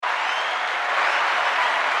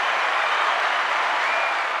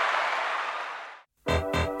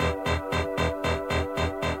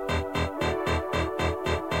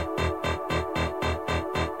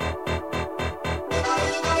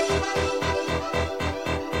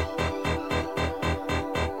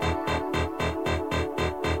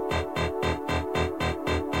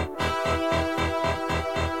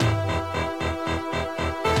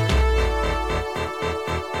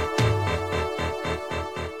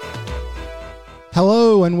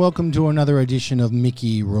Hello and welcome to another edition of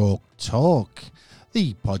Mickey Rourke Talk,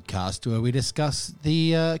 the podcast where we discuss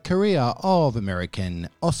the career of American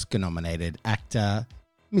Oscar-nominated actor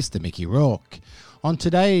Mr. Mickey Rourke. On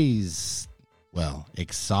today's,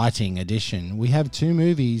 exciting edition, we have two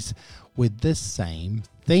movies with the same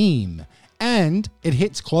theme, and it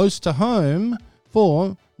hits close to home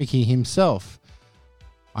for Mickey himself.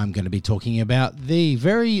 I'm going to be talking about the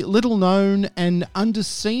very little known and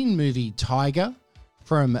underseen movie Tiger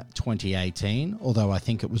from 2018, although I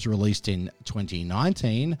think it was released in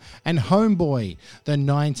 2019, and Homeboy, the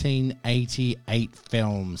 1988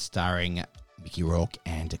 film starring Mickey Rourke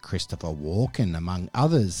and Christopher Walken, among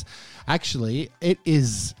others. Actually, it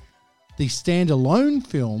is the standalone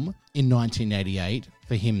film in 1988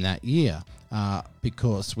 for him that year,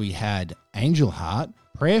 because we had Angel Heart,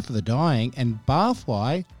 Prayer for the Dying, and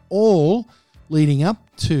Barfly, all leading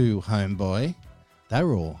up to Homeboy. They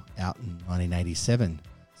were all out in 1987.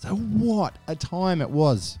 So what a time it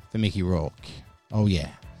was for Mickey Rourke. Oh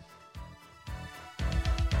yeah.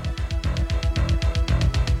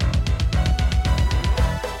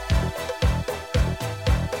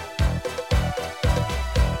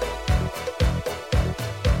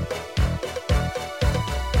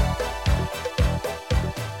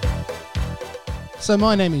 So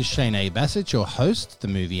my name is Shane A. Bassett, your host, the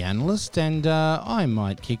movie analyst, and I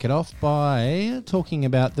might kick it off by talking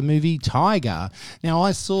about the movie Tiger. Now,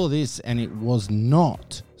 I saw this and it was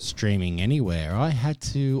not streaming anywhere. I had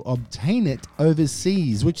to obtain it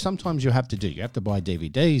overseas, which sometimes you have to do. You have to buy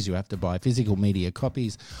DVDs, you have to buy physical media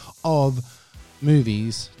copies of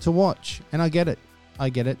movies to watch, and I get it.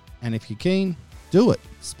 And if you're keen, do it.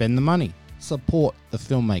 Spend the money. Support the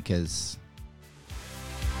filmmakers.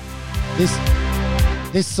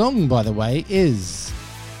 This song, by the way, is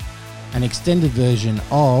an extended version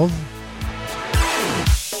of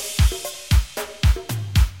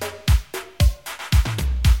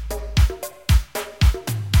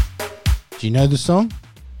Do you know the song?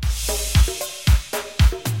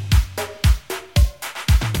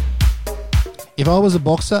 If I was a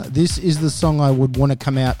boxer, this is the song I would want to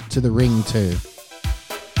come out to the ring to.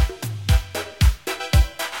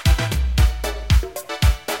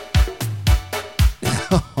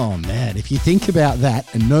 Oh man, if you think about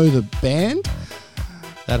that and know the band,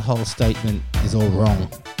 that whole statement is all wrong.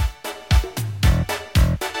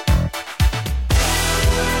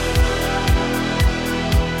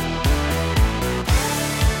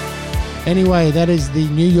 Anyway, that is the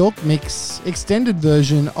New York Mix extended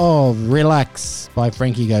version of Relax by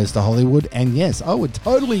Frankie Goes to Hollywood. And yes, I would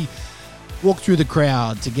totally walk through the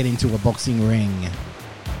crowd to get into a boxing ring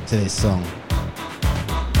to this song.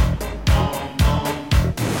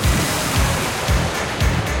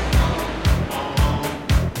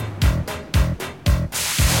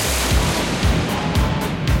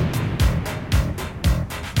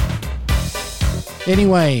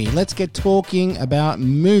 Anyway, let's get talking about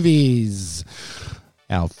movies.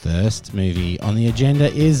 Our first movie on the agenda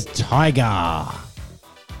is Tiger.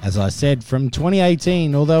 As I said, from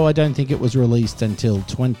 2018, although I don't think it was released until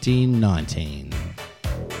 2019.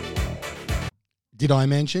 Did I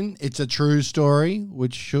mention it's a true story,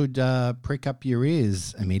 which should prick up your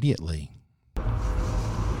ears immediately? I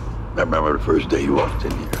remember the first day you walked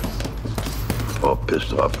in here, all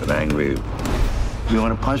pissed off and angry. You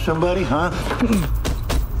want to punch somebody, huh?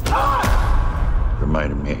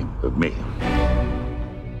 Reminded me of me.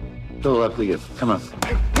 So lucky, come on.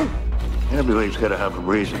 Everybody's got to have a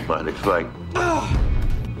reason why they fight.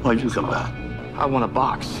 Why'd you come back? I want a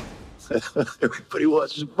box. Everybody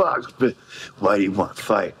wants a box, but why do you want to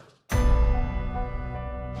fight?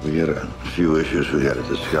 We got a few issues we got to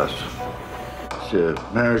discuss. It's the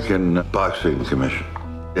American Boxing Commission.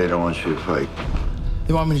 They don't want you to fight.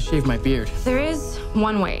 They want me to shave my beard. There is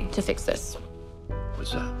one way to fix this.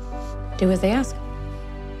 What's that? Do as they ask.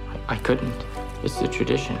 I couldn't. It's the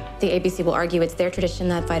tradition. The ABC will argue it's their tradition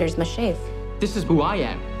that fighters must shave. This is who I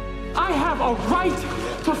am. I have a right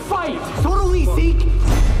to fight. So do we, Zeke.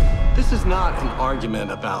 This is not an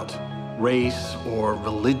argument about race or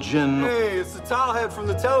religion. Hey, it's the towelhead from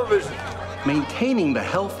the television. Maintaining the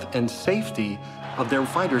health and safety of their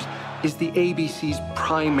fighters is the ABC's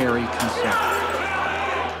primary concern.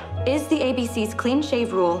 Is the ABC's clean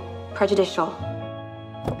shave rule prejudicial?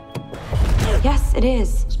 Yes, it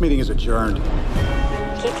is. This meeting is adjourned.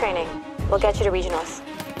 Keep training. We'll get you to regionals.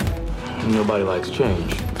 Nobody likes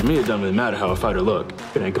change. To me, it doesn't really matter how a fighter look.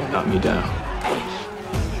 It ain't gonna knock me down.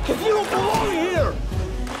 If you don't belong here!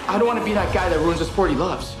 I don't want to be that guy that ruins the sport he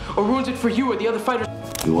loves, or ruins it for you or the other fighters.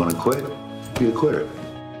 You want to quit? Be a quitter.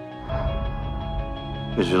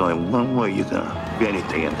 There's only one way you can be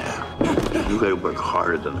anything in there. You gotta work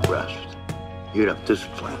harder than the rest. You gotta have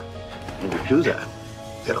discipline. And to do that,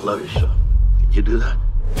 you gotta love yourself. Can you do that?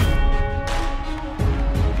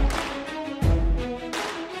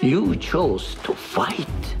 You chose to fight.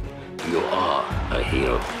 You are a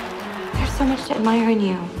hero. There's so much to admire in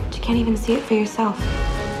you, but you can't even see it for yourself.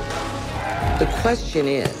 The question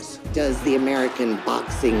is, does the American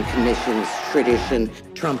Boxing Commission's tradition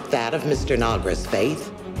trump that of Mr. Nagra's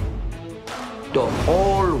faith? The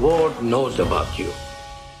whole world knows about you.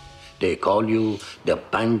 They call you the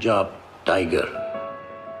Punjab Tiger.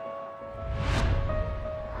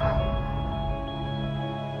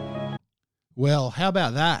 Well, how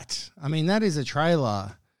about that? I mean, that is a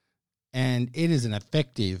trailer, and it is an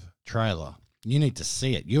effective trailer. You need to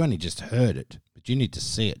see it. You only just heard it, but you need to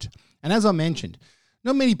see it. And as I mentioned,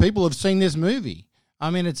 not many people have seen this movie.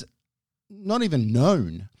 I mean, it's not even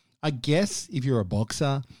known. I guess if you're a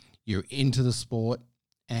boxer, you're into the sport,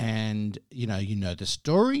 and you know the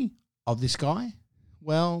story of this guy,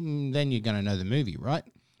 well, then you're going to know the movie, right?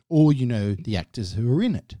 Or you know the actors who are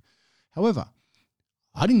in it. However,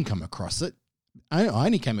 I didn't come across it. I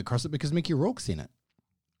only came across it because Mickey Rourke's in it.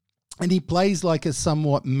 And he plays like a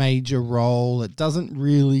somewhat major role. It doesn't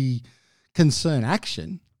really concern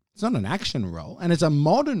action. It's not an action role, and it's a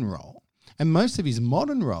modern role. And most of his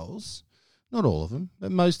modern roles, not all of them,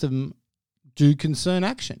 but most of them do concern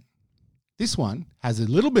action. This one has a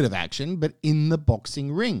little bit of action, but in the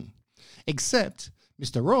boxing ring. Except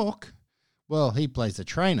Mr. Rourke, well, he plays a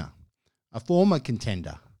trainer, a former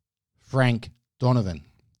contender, Frank Donovan.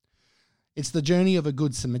 It's the journey of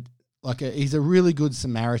he's a really good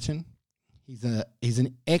Samaritan. He's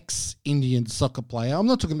an ex-Indian soccer player. I'm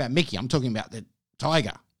not talking about Mickey. I'm talking about the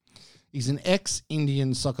Tiger. He's an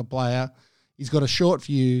ex-Indian soccer player. He's got a short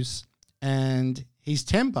fuse, and his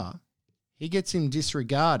temper, he gets him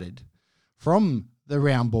disregarded from the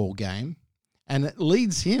round ball game, and it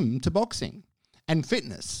leads him to boxing and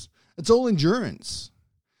fitness. It's all endurance.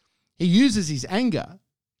 He uses his anger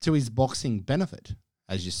to his boxing benefit,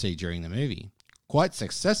 as you see during the movie, quite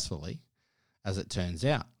successfully, as it turns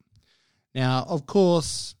out. Now, of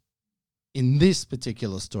course, in this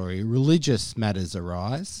particular story, religious matters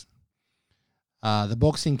arise. The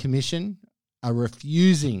Boxing Commission are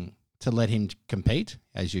refusing to let him compete,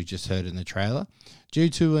 as you just heard in the trailer, due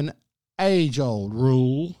to an age-old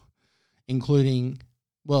rule, including,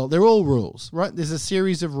 well, they're all rules, right? There's a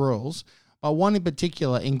series of rules, but one in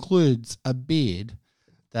particular includes a beard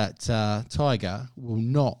that Tiger will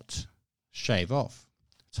not shave off.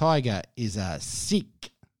 Tiger is a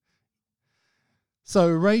Sikh. So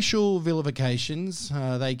racial vilifications,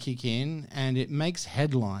 they kick in, and it makes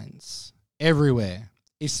headlines everywhere,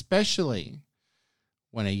 especially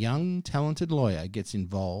when a young, talented lawyer gets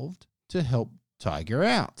involved to help Tiger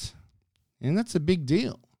out. And that's a big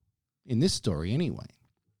deal in this story anyway,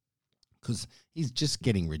 because he's just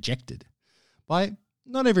getting rejected by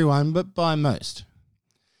not everyone, but by most.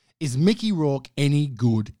 Is Mickey Rourke any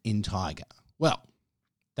good in Tiger? Well,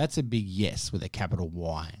 that's a big yes with a capital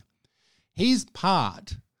Y. He's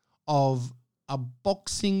part of a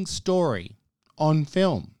boxing story on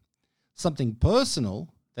film, something personal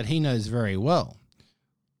that he knows very well.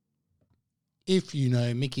 If you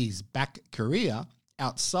know Mickey's back career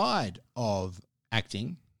outside of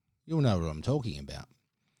acting, you'll know what I'm talking about.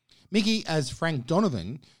 Mickey, as Frank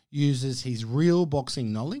Donovan, uses his real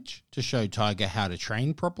boxing knowledge to show Tiger how to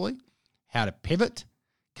train properly, how to pivot,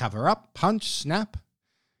 cover up, punch, snap.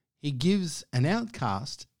 He gives an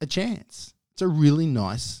outcast a chance. It's a really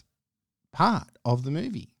nice part of the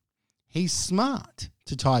movie. He's smart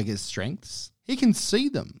to Tiger's strengths. He can see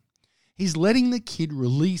them. He's letting the kid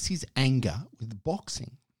release his anger with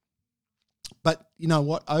boxing. But you know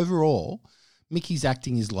what? Overall, Mickey's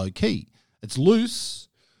acting is low-key. It's loose,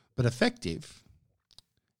 but effective.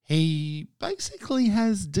 He basically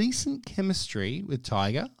has decent chemistry with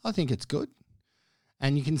Tiger. I think it's good.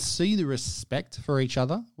 And you can see the respect for each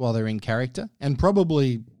other while they're in character, and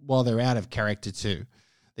probably while they're out of character too.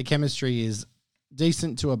 The chemistry is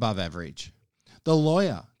decent to above average. The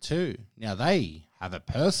lawyer too. Now they have a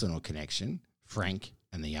personal connection, Frank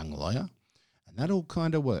and the young lawyer, and that all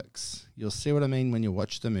kind of works. You'll see what I mean when you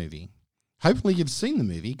watch the movie. Hopefully you've seen the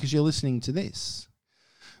movie because you're listening to this.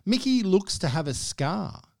 Mickey looks to have a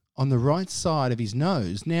scar on the right side of his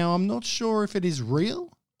nose. Now, I'm not sure if it is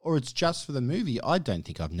real or it's just for the movie. I don't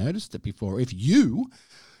think I've noticed it before. If you,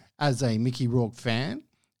 as a Mickey Rourke fan,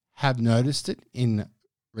 have noticed it in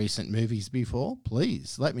recent movies before,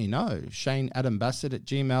 please let me know.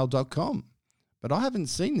 ShaneAdamBassett@gmail.com. But I haven't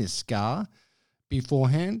seen this scar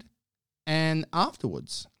beforehand and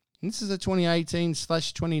afterwards. And this is a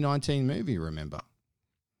 2018/2019 movie, remember.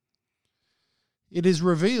 it is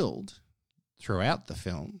revealed throughout the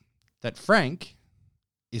film that Frank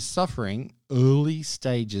is suffering early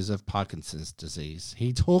stages of Parkinson's disease.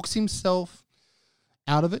 He talks himself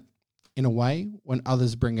out of it in a way when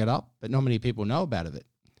others bring it up, but not many people know about it.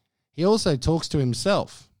 He also talks to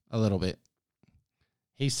himself a little bit.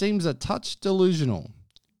 He seems a touch delusional.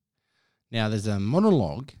 Now, there's a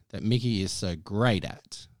monologue that Mickey is so great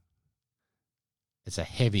at. It's a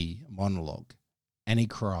heavy monologue, and he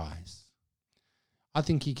cries. I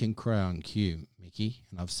think he can cry on cue, Mickey,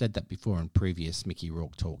 and I've said that before in previous Mickey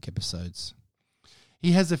Rourke Talk episodes.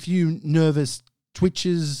 He has a few nervous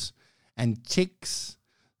twitches and tics,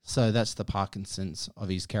 so that's the Parkinson's of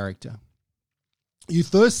his character. You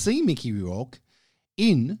first see Mickey Rourke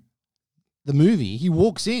in the movie. He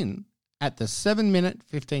walks in at the 7-minute,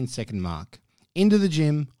 15-second mark into the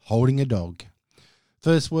gym holding a dog.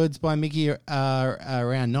 First words by Mickey are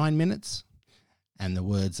around 9 minutes, and the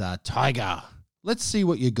words are, "Tiger, let's see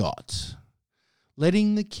what you got."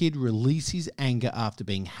 Letting the kid release his anger after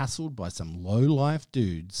being hassled by some low-life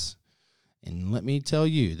dudes. And let me tell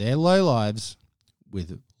you, they're low-lives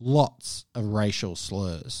with lots of racial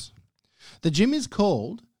slurs. The gym is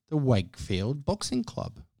called the Wakefield Boxing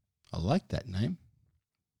Club. I like that name.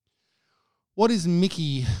 What is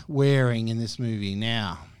Mickey wearing in this movie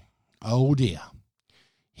now? Oh dear.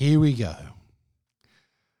 Here we go.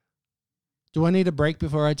 Do I need a break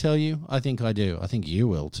before I tell you? I think I do. I think you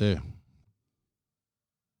will too.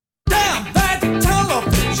 Damn that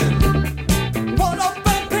television! What a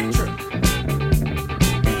bad picture!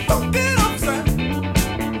 Don't get upset.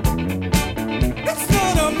 It's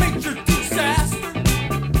not a major disaster.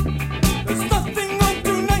 There's nothing wrong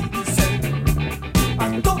tonight, he said.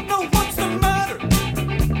 I don't know what's the matter.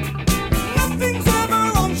 Nothing's ever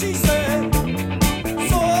wrong, she said.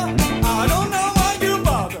 So I don't know why you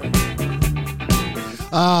bother.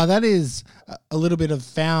 That is a little bit of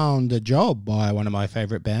Found a Job by one of my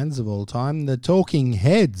favourite bands of all time, the Talking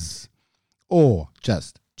Heads, or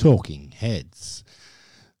just Talking Heads,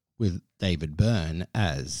 with David Byrne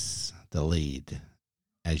as the lead,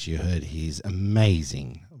 as you heard his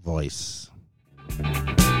amazing voice.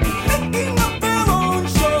 Making up their own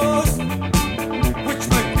shows, which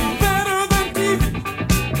might be better than TV.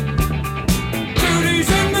 Duties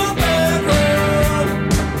in the bedroom,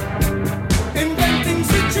 inventing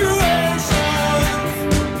situations.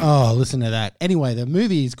 Oh, listen to that. Anyway, the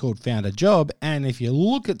movie is called Found a Job, and if you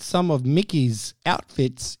look at some of Mickey's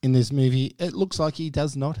outfits in this movie, it looks like he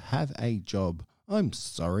does not have a job. I'm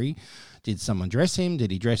sorry. Did someone dress him? Did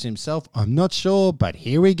he dress himself? I'm not sure, but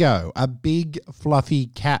here we go. A big fluffy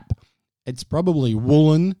cap. It's probably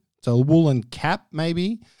woolen. It's a woolen cap,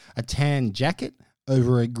 maybe. A tan jacket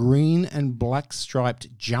over a green and black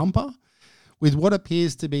striped jumper with what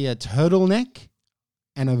appears to be a turtleneck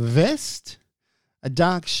and a vest, a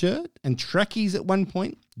dark shirt and trackies at one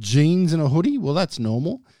point, jeans and a hoodie. Well, that's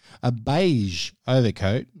normal. A beige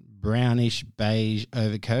overcoat, brownish beige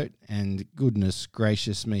overcoat, and goodness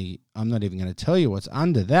gracious me, I'm not even going to tell you what's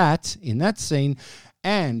under that in that scene.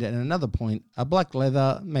 And at another point, a black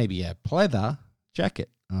leather, maybe a pleather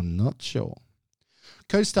jacket. I'm not sure.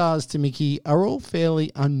 Co-stars to Mickey are all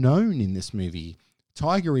fairly unknown in this movie.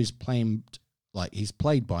 Tiger is he's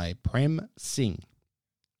played by Prem Singh.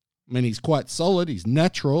 I mean, he's quite solid. He's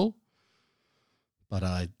natural. But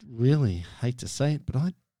I really hate to say it, but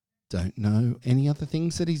I don't know any other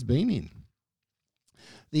things that he's been in.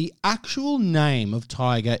 The actual name of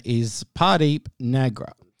Tiger is Pardeep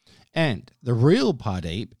Nagra, and the real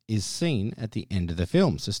Pardeep is seen at the end of the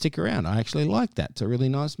film, so stick around. I actually like that. It's a really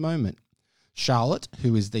nice moment. Charlotte,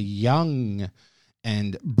 who is the young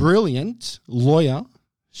and brilliant lawyer,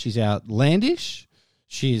 she's outlandish,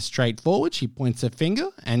 she is straightforward, she points her finger,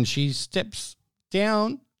 and she steps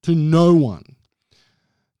down to no one.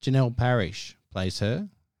 Janelle Parrish plays her.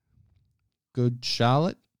 Good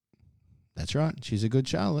Charlotte. That's right. She's a good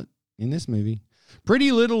Charlotte in this movie.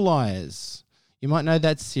 Pretty Little Liars. You might know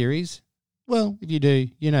that series. Well, if you do,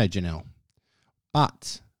 you know Janelle.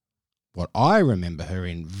 But what I remember her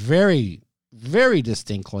in very, very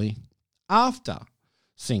distinctly after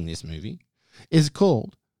seeing this movie is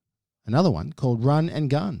another one called Run and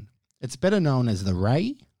Gun. It's better known as The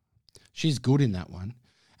Ray. She's good in that one.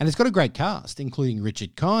 And it's got a great cast, including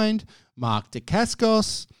Richard Kind, Mark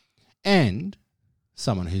Dacascos, and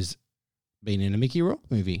someone who's been in a Mickey Rourke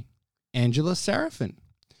movie, Angela Sarafin.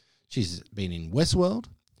 She's been in Westworld,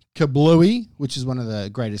 Kablooey, which is one of the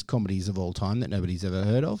greatest comedies of all time that nobody's ever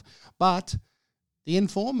heard of, but The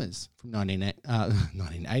Informers from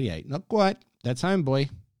 1988. Not quite. That's Homeboy.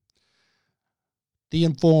 The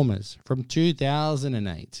Informers from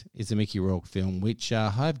 2008 is a Mickey Rourke film, which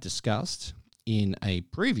I've discussed in a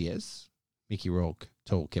previous Mickey Rourke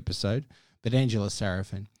Talk episode, but Angela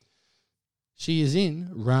Sarafin. She is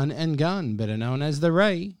in Run and Gun, better known as The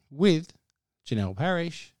Ray, with Janelle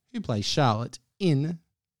Parrish, who plays Charlotte in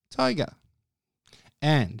Tiger.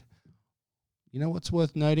 And you know what's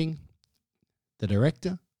worth noting? The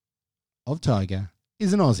director of Tiger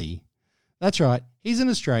is an Aussie. That's right, he's an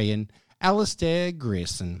Australian, Alistair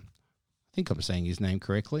Grierson. I think I'm saying his name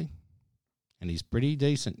correctly. And he's pretty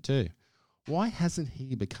decent too. Why hasn't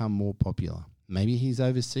he become more popular? Maybe he's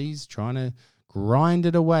overseas trying to grind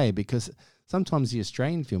it away, because sometimes the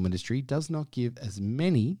Australian film industry does not give as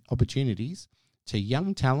many opportunities to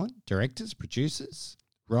young talent, directors, producers,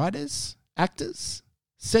 writers, actors,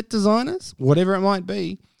 set designers, whatever it might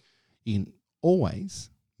be. You can always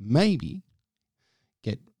maybe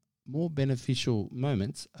get more beneficial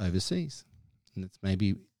moments overseas. And that's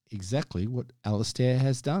maybe exactly what Alistair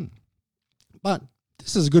has done. But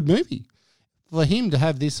this is a good movie. For him to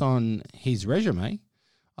have this on his resume,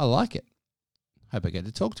 I like it. Hope I get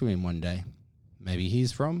to talk to him one day. Maybe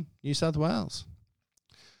he's from New South Wales.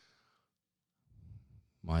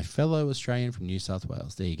 My fellow Australian from New South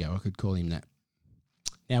Wales. There you go. I could call him that.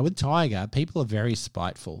 Now, with Tiger, people are very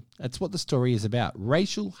spiteful. That's what the story is about.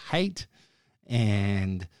 Racial hate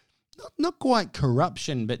and not quite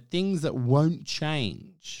corruption, but things that won't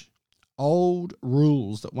change. Old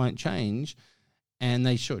rules that won't change, and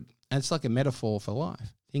they should. And it's like a metaphor for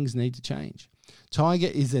life. Things need to change. Tiger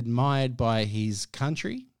is admired by his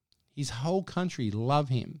country. His whole country love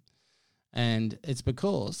him. And it's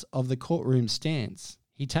because of the courtroom stance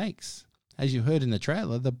he takes. As you heard in the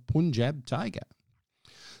trailer, the Punjab Tiger.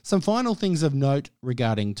 Some final things of note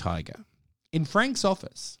regarding Tiger. In Frank's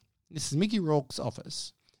office, this is Mickey Rourke's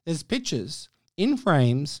office, there's pictures in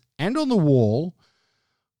frames and on the wall,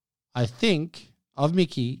 I think, of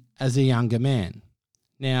Mickey as a younger man.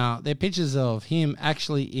 Now, they're pictures of him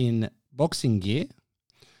actually in boxing gear.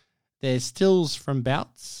 There's stills from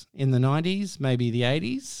bouts in the 90s, maybe the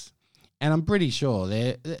 80s, and I'm pretty sure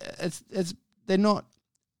they're not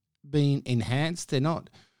being enhanced. They're not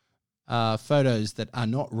photos that are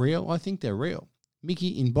not real. I think they're real.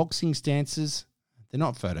 Mickey in boxing stances, they're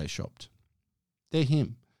not photoshopped. They're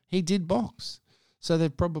him. He did box, so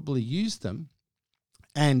they've probably used them.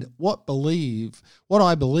 And what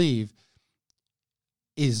I believe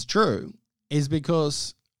is true is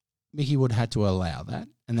because Mickey would have had to allow that,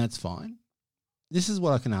 and that's fine. This is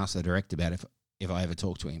what I can ask the director about if I ever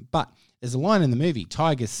talk to him. But there's a line in the movie,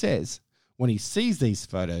 Tiger says, when he sees these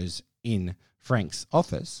photos in Frank's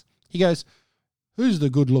office, he goes, "Who's the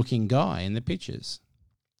good-looking guy in the pictures?"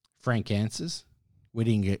 Frank answers, we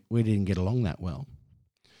didn't get along that well.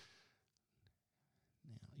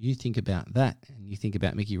 You think about that, and you think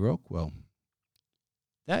about Mickey Rourke, well,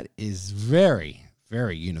 that is very,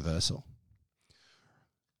 very universal.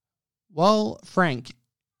 While Frank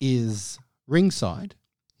is ringside,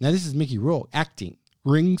 now this is Mickey Rourke acting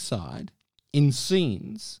ringside in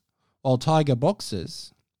scenes, while Tiger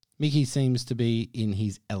boxes, Mickey seems to be in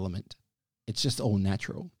his element. It's just all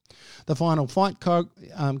natural. The final fight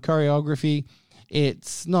choreography,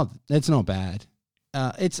 it's not bad.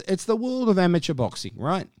 It's the world of amateur boxing,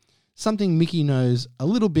 right? Something Mickey knows a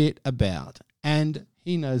little bit about, and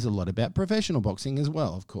he knows a lot about professional boxing as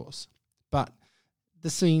well, of course. But the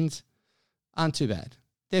scenes aren't too bad.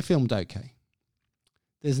 They're filmed okay.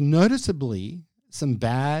 There's noticeably some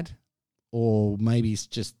bad, or maybe it's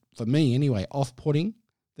just, for me anyway, off-putting.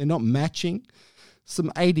 They're not matching.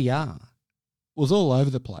 Some ADR was all over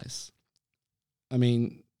the place. I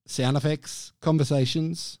mean, sound effects,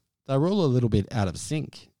 conversations, they were all a little bit out of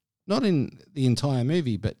sync. Not in the entire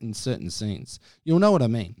movie, but in certain scenes. You'll know what I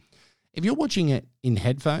mean. If you're watching it in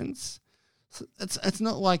headphones, it's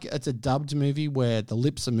not like it's a dubbed movie where the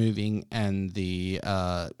lips are moving and the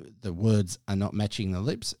words are not matching the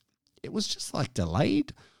lips. It was just like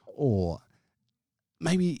delayed, or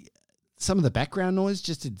maybe some of the background noise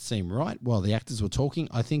just didn't seem right while the actors were talking.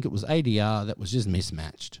 I think it was ADR that was just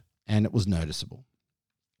mismatched, and it was noticeable.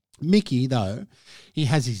 Mickey, though, he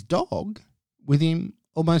has his dog with him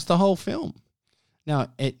almost the whole film.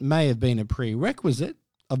 Now, it may have been a prerequisite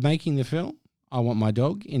of making the film. I want my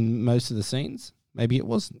dog in most of the scenes. Maybe it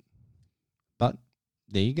wasn't. But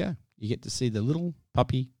there you go. You get to see the little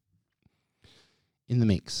puppy in the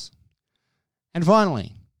mix. And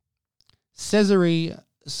finally, Cezary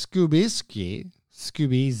Skubieski,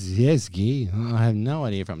 I have no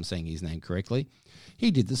idea if I'm saying his name correctly.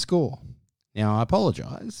 He did the score. Now, I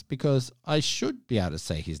apologise because I should be able to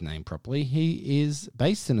say his name properly. He is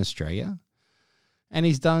based in Australia, and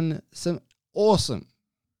he's done some awesome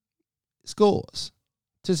scores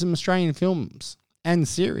to some Australian films and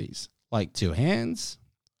series like Two Hands,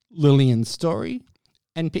 Lillian's Story,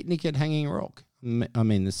 and Picnic at Hanging Rock. I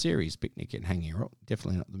mean, the series Picnic at Hanging Rock,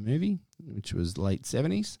 definitely not the movie, which was late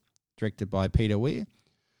 70s, directed by Peter Weir.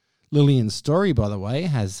 Lillian's Story, by the way,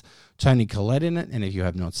 has Toni Collette in it, and if you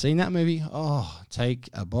have not seen that movie, take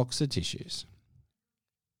a box of tissues.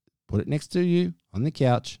 Put it next to you on the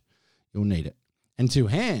couch. You'll need it. And Two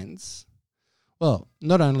Hands, well,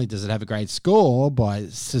 not only does it have a great score by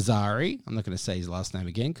Cesare, I'm not going to say his last name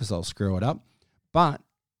again because I'll screw it up, but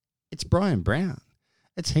it's Brian Brown.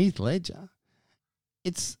 It's Heath Ledger.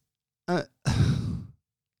 It's a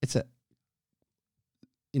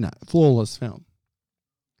flawless film.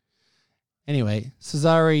 Anyway,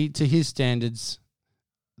 Cesare, to his standards,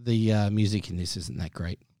 the music in this isn't that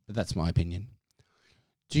great, but that's my opinion.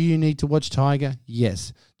 Do you need to watch Tiger?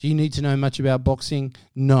 Yes. Do you need to know much about boxing?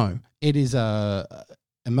 No. It is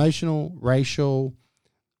emotional, racial,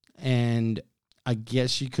 and I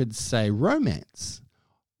guess you could say romance.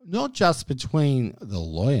 Not just between the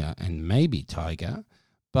lawyer and maybe Tiger,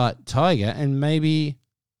 but Tiger and maybe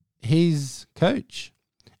his coach.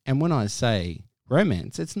 And when I say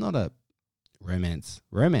romance, it's not a romance.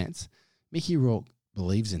 Mickey Rourke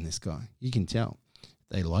believes in this guy. You can tell.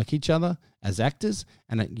 They like each other as actors,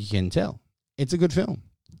 and you can tell. It's a good film.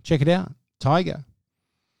 Check it out. Tiger.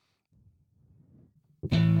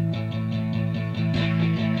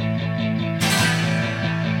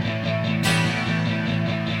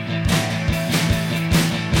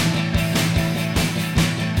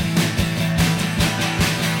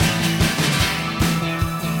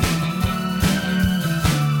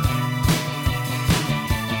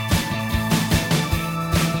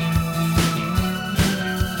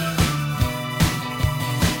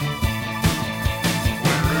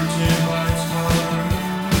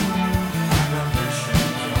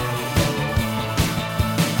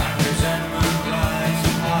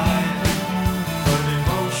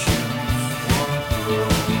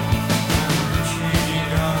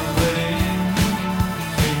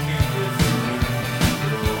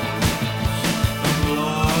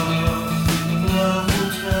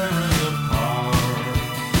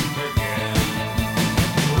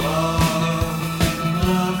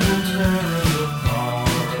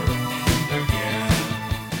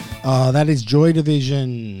 That is Joy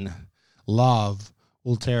Division. Love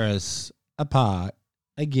will tear us apart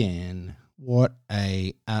again. What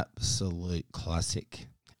a absolute classic.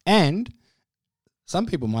 And some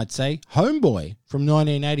people might say Homeboy from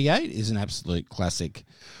 1988 is an absolute classic.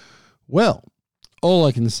 Well, all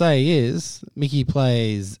I can say is Mickey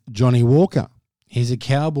plays Johnny Walker. He's a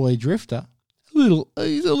cowboy drifter.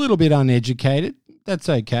 He's a little bit uneducated. That's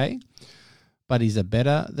okay. But he's a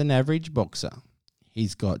better than average boxer.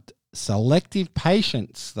 He's got selective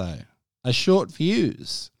patience, though. A short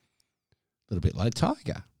fuse. A little bit like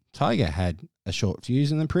Tiger. Tiger had a short fuse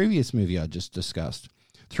in the previous movie I just discussed.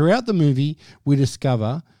 Throughout the movie, we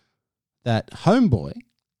discover that Homeboy,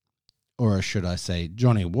 or should I say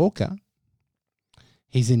Johnny Walker,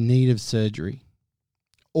 he's in need of surgery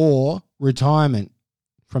or retirement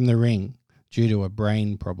from the ring due to a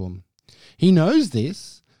brain problem. He knows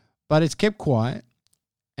this, but it's kept quiet,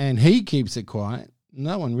 and he keeps it quiet.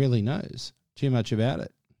 No one really knows too much about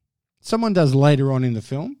it. Someone does later on in the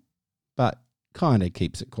film, but kind of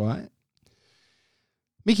keeps it quiet.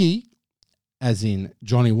 Mickey, as in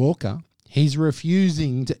Johnny Walker, he's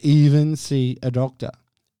refusing to even see a doctor,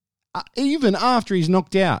 even after he's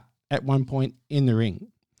knocked out at one point in the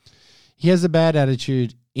ring. He has a bad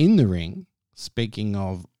attitude in the ring. Speaking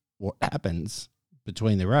of what happens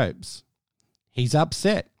between the ropes, he's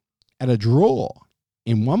upset at a draw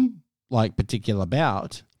in one particular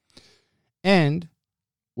bout. And,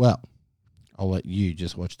 well, I'll let you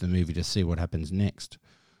just watch the movie to see what happens next.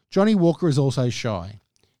 Johnny Walker is also shy.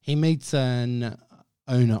 He meets an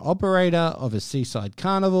owner-operator of a seaside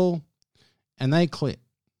carnival, and they click.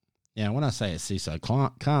 Now, when I say a seaside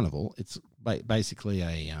carnival, it's basically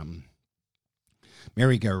a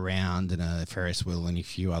merry-go-round and a Ferris wheel and a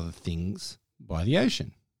few other things by the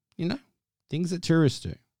ocean. You know, things that tourists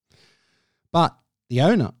do. But the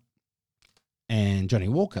owner and Johnny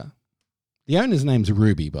Walker, the owner's name's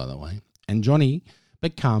Ruby, by the way, and Johnny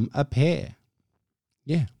become a pair.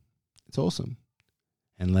 Yeah, it's awesome.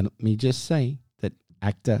 And let me just say that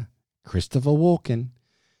actor Christopher Walken,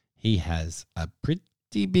 he has a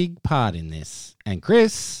pretty big part in this. And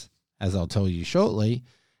Chris, as I'll tell you shortly,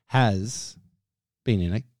 has been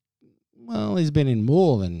in he's been in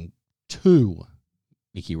more than 2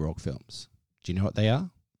 Mickey Rourke films. Do you know what they are?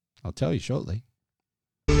 I'll tell you shortly.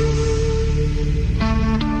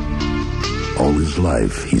 All his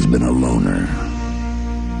life, he's been a loner,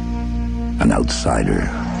 an outsider,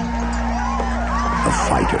 a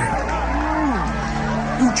fighter.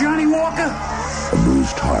 You Johnny Walker? A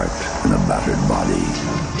bruised heart and a battered body.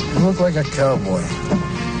 You look like a cowboy.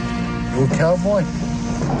 You a cowboy?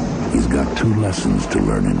 He's got 2 lessons to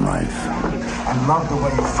learn in life. I love the way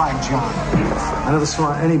you fight, John. I never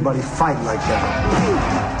saw anybody fight like that.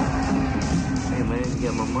 Hey, man, you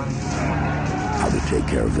get my money? How to take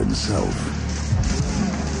care of himself.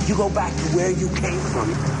 You go back to where you came from.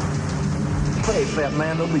 Hey, fat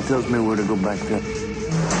man, nobody tells me where to go back to.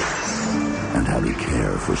 And how to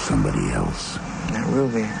care for somebody else. That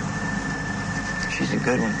Ruby, she's a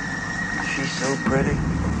good one. She's so pretty.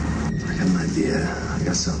 I got an idea. I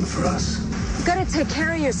got something for us. You gotta take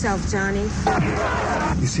care of yourself, Johnny.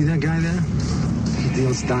 You see that guy there? He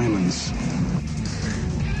deals diamonds.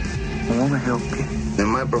 I want to help you. In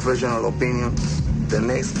my professional opinion, the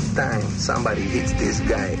next time somebody hits this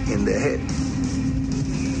guy in the head,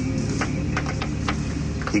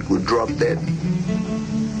 he could drop dead.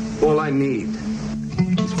 All I need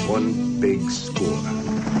is one big score.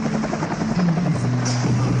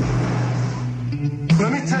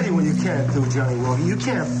 Let me tell you what you can't do, Johnny Walker. You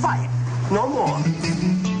can't fight. No more.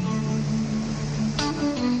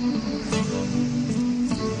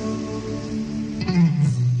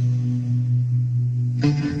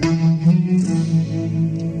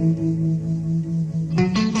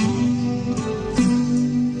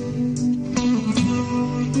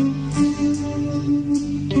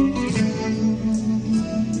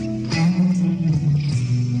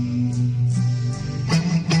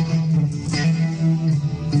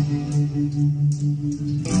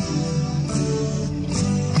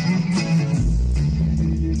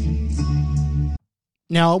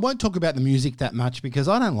 Now, I won't talk about the music that much because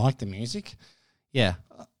I don't like the music. Yeah.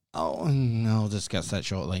 I'll discuss that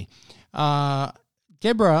shortly.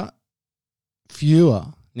 Deborah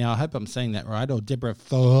Feuer. Now, I hope I'm saying that right. Or Deborah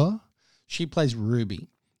Feuer. She plays Ruby.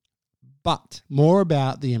 But more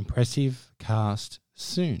about the impressive cast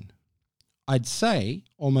soon. I'd say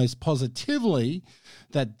almost positively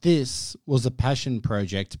that this was a passion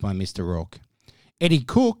project by Mr. Rourke. Eddie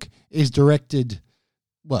Cook is credited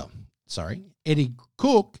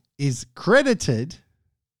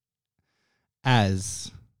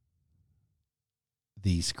as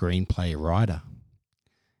the screenplay writer.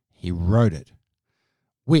 He wrote it,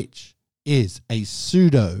 which is a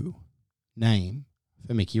pseudo name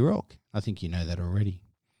for Mickey Rourke. I think you know that already.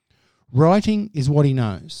 Writing is what he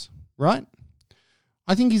knows, right?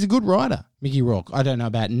 I think he's a good writer, Mickey Rourke. I don't know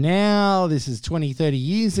about now. This is 20, 30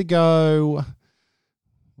 years ago.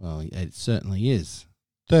 Well, it certainly is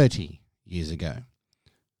 30 years ago.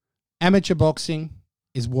 Amateur boxing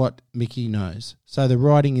is what Mickey knows. So the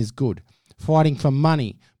writing is good. Fighting for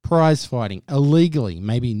money, prize fighting, illegally,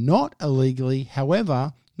 maybe not illegally,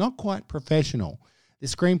 however, not quite professional. The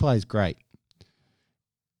screenplay is great.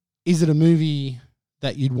 Is it a movie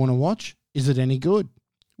that you'd want to watch? Is it any good?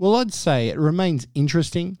 Well, I'd say it remains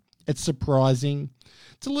interesting. It's surprising.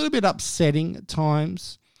 It's a little bit upsetting at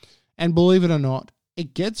times. And believe it or not,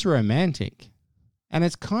 it gets romantic. And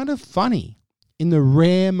it's kind of funny in the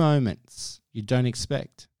rare moments you don't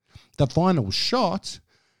expect. The final shot,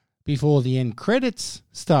 before the end credits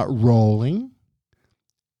start rolling,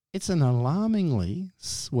 it's an alarmingly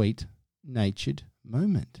sweet-natured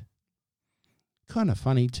moment. Kind of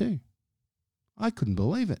funny too. I couldn't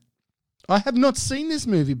believe it. I have not seen this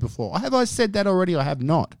movie before. Have I said that already? I have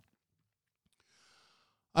not.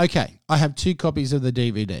 Okay, I have 2 copies of the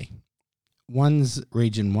DVD. One's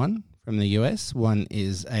Region 1 from the US. One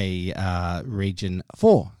is a Region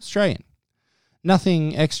 4, Australian.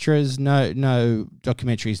 Nothing extras, no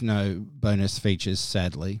documentaries, no bonus features,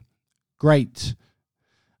 sadly. Great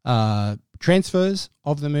transfers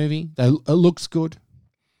of the movie. It looks good.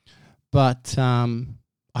 But I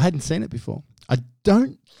hadn't seen it before. I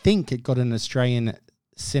don't think it got an Australian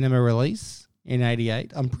cinema release in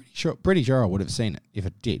 '88. I'm pretty sure I would have seen it if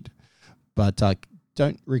it did, but I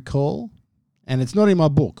don't recall. And it's not in my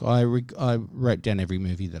book. I wrote down every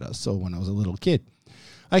movie that I saw when I was a little kid.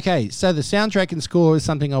 Okay, so the soundtrack and score is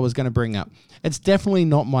something I was going to bring up. It's definitely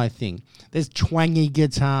not my thing. There's twangy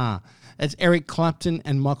guitar. It's Eric Clapton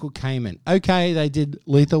and Michael Kamen. Okay, they did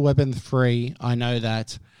Lethal Weapon 3. I know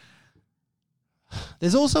that.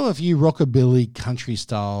 There's also a few rockabilly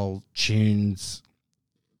country-style tunes,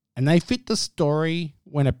 and they fit the story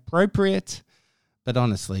when appropriate, but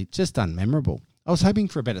honestly, just unmemorable. I was hoping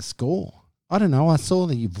for a better score. I don't know, I saw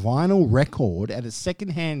the vinyl record at a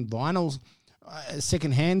secondhand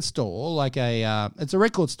store, like it's a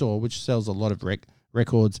record store which sells a lot of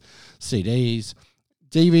records, CDs,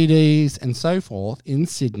 DVDs, and so forth in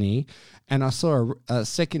Sydney, and I saw a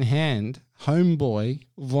secondhand Homeboy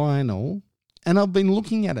vinyl and I've been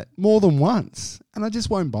looking at it more than once, and I just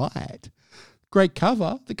won't buy it. Great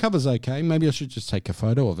cover. The cover's okay. Maybe I should just take a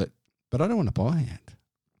photo of it, but I don't want to buy it.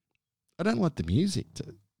 I don't like the music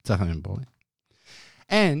to Homeboy.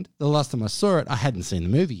 And the last time I saw it, I hadn't seen the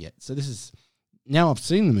movie yet. So now I've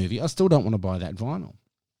seen the movie, I still don't want to buy that vinyl.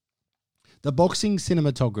 The boxing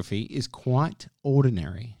cinematography is quite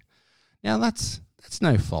ordinary. Now, that's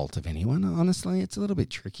no fault of anyone. Honestly, it's a little bit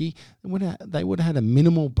tricky. They would have had a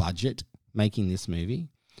minimal budget making this movie.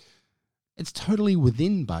 It's totally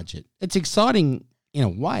within budget. It's exciting in a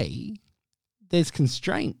way. There's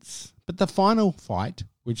constraints. But the final fight,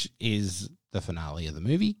 which is the finale of the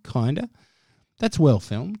movie, kinda, that's well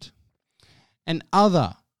filmed. And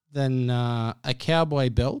other than a cowboy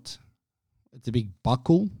belt, it's a big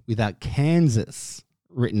buckle without Kansas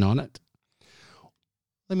written on it.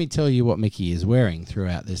 Let me tell you what Mickey is wearing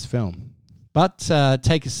throughout this film. But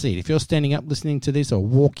take a seat. If you're standing up listening to this, or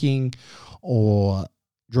walking, or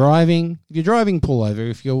driving, if you're driving, pull over.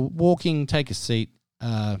 If you're walking, take a seat.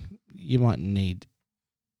 You might need,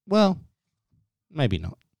 well, maybe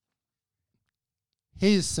not.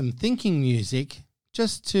 Here's some thinking music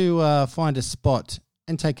just to find a spot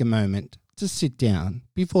and take a moment to sit down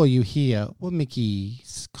before you hear what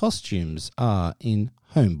Mickey's costumes are in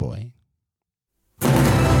Homeboy.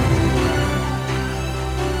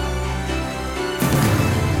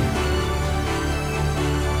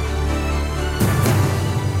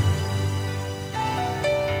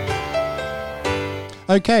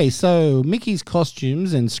 Okay, so Mickey's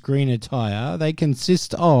costumes and screen attire, they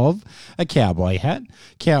consist of a cowboy hat,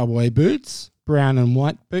 cowboy boots, brown and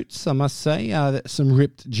white boots, I must say, some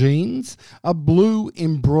ripped jeans, a blue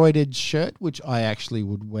embroidered shirt, which I actually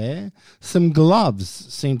would wear, some gloves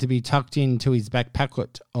seem to be tucked into his back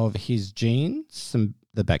pocket of his jeans,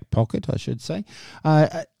 the back pocket, I should say,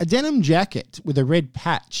 a denim jacket with a red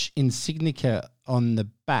patch insignia on the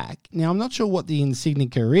back. Now, I'm not sure what the insignia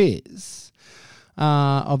is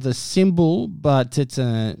of the symbol, but it's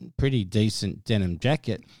a pretty decent denim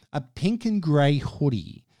jacket, a pink and grey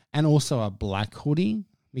hoodie, and also a black hoodie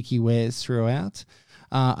Mickey wears throughout,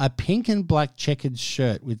 a pink and black checkered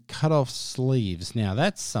shirt with cut-off sleeves. Now,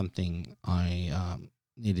 that's something I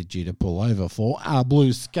needed you to pull over for. A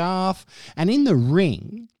blue scarf, and in the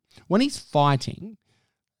ring, when he's fighting,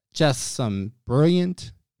 just some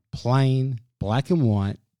brilliant, plain, black and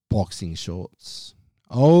white boxing shorts.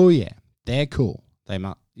 Oh, yeah. They're cool. They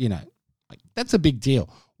must, that's a big deal.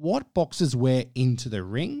 What boxers wear into the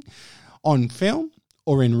ring on film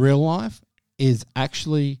or in real life is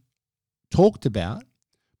actually talked about,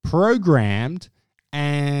 programmed,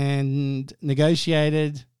 and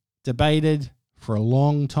negotiated, debated for a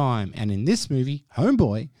long time. And in this movie,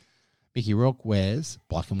 Homeboy, Mickey Rourke wears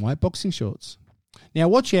black and white boxing shorts. Now,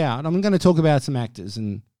 watch out. I'm going to talk about some actors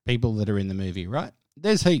and people that are in the movie, right?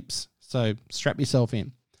 There's heaps, so strap yourself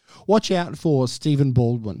in. Watch out for Stephen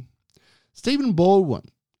Baldwin. Stephen Baldwin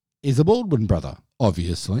is a Baldwin brother,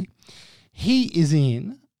 obviously. He is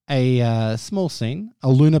in a small scene, a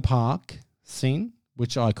Luna Park scene,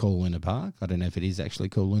 which I call Luna Park. I don't know if it is actually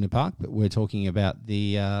called Luna Park, but we're talking about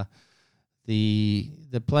the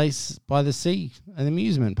place by the sea, an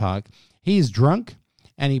amusement park. He is drunk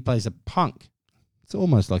and he plays a punk. It's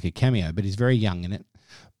almost like a cameo, but he's very young in it.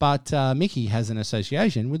 But Mickey has an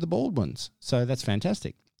association with the Baldwins, so that's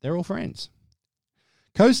fantastic. They're all friends.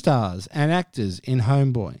 Co-stars and actors in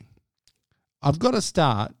Homeboy. I've got to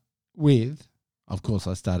start with, of course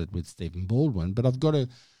I started with Stephen Baldwin, but I've got to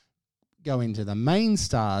go into the main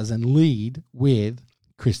stars and lead with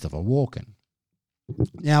Christopher Walken.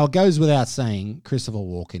 Now, it goes without saying, Christopher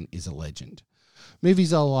Walken is a legend.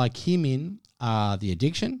 Movies I like him in are The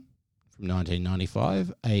Addiction from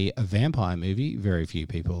 1995, a vampire movie very few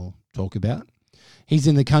people talk about. He's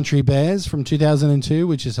in The Country Bears from 2002,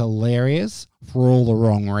 which is hilarious for all the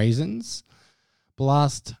wrong reasons.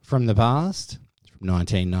 Blast from the Past from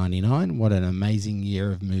 1999. What an amazing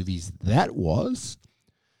year of movies that was.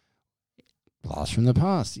 Blast from the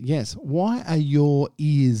Past, yes. Why are your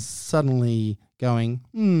ears suddenly going,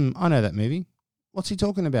 I know that movie. What's he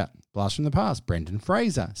talking about? Blast from the Past, Brendan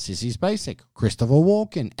Fraser, Sissy Spacek, Christopher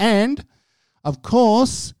Walken, and, of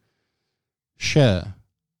course, Cher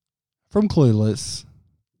from Clueless,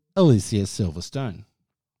 Alicia Silverstone.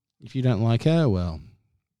 If you don't like her, well,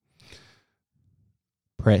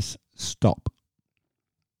 press stop.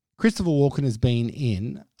 Christopher Walken has been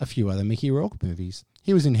in a few other Mickey Rourke movies.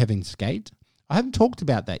 He was in Heaven's Gate. I haven't talked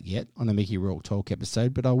about that yet on a Mickey Rourke Talk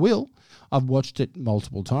episode, but I will. I've watched it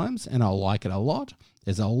multiple times and I like it a lot.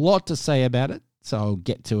 There's a lot to say about it, so I'll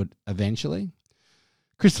get to it eventually.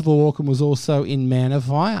 Christopher Walken was also in Man of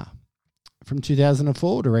Fire. from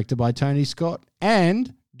 2004, directed by Tony Scott,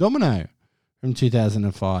 and Domino from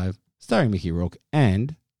 2005, starring Mickey Rourke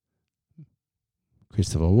and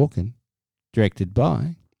Christopher Walken, directed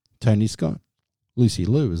by Tony Scott. Lucy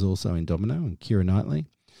Liu is also in Domino, and Keira Knightley,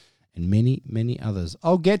 and many, many others.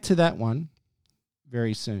 I'll get to that one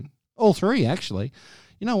very soon. All three, actually.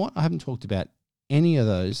 You know what? I haven't talked about any of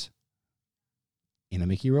those in a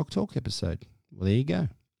Mickey Rourke Talk episode. Well, there you go.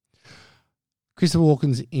 Christopher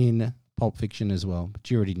Walken's in Pulp Fiction as well, but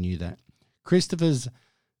you already knew that. Christopher's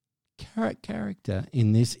character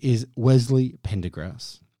in this is Wesley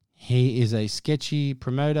Pendergrass. He is a sketchy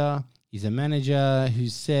promoter. He's a manager who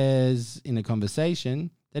says in a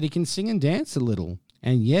conversation that he can sing and dance a little.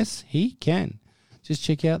 And yes, he can. Just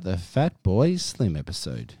check out the Fat Boy Slim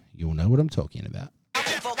episode. You'll know what I'm talking about.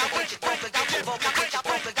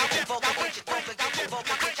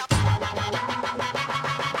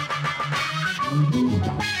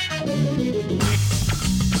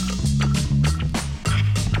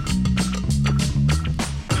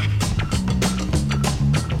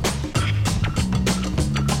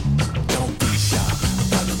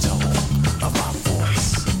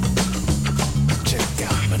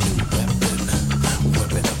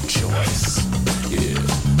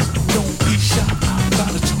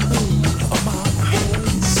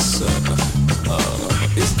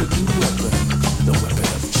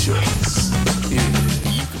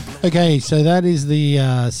 Okay, so that is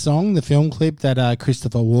the song, the film clip that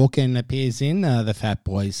Christopher Walken appears in, the Fat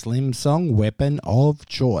Boy Slim song, Weapon of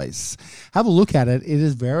Choice. Have a look at it. It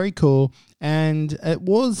is very cool. And it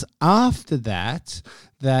was after that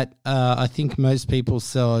I think most people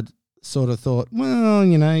sort of thought, well,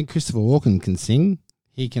 you know, Christopher Walken can sing.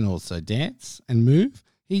 He can also dance and move.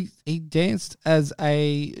 He danced as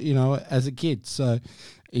a kid, so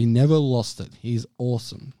he never lost it. He's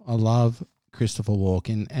awesome. I love Christopher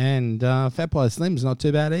Walken, and Fat Boy Slim's not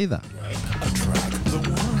too bad either. Attract the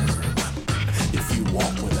worm. If you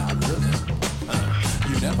walk without rhythm,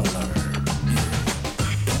 you never learn.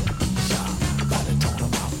 Don't be shy by the tone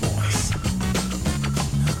of my voice.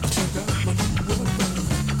 Check out my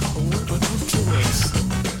new weapon of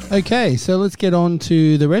choice. Okay, so let's get on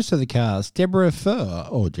to the rest of the cast. Deborah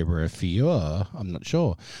Fior, I'm not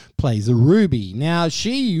sure, plays Ruby. Now,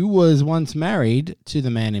 she was once married to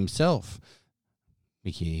the man himself,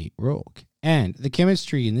 Mickey Rourke. And the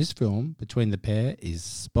chemistry in this film between the pair is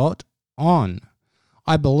spot on.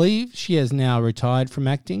 I believe she has now retired from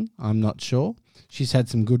acting. I'm not sure. She's had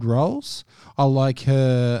some good roles. I like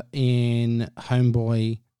her in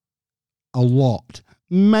Homeboy a lot.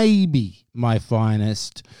 Maybe my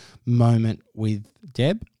finest moment with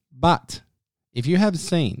Deb. But if you have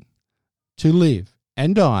seen To Live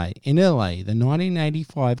and Die in LA, the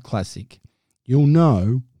 1985 classic, you'll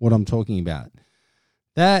know what I'm talking about.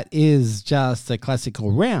 That is just a classic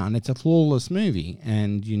all round. It's a flawless movie,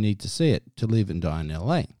 and you need to see it to live and die in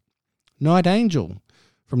LA. Night Angel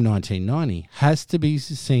from 1990 has to be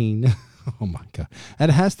seen. Oh my God. It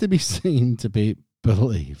has to be seen to be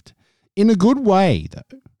believed. In a good way,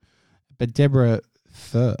 though. But Deborah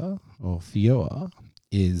Fior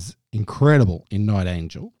is incredible in Night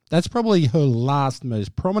Angel. That's probably her last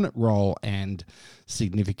most prominent role and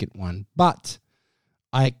significant one. But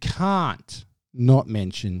I can't not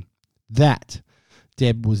mention that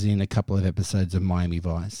Deb was in a couple of episodes of Miami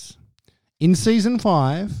Vice. In season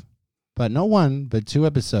 5, but not one, but 2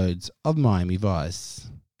 episodes of Miami Vice.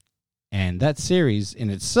 And that series in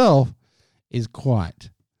itself is quite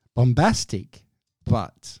bombastic,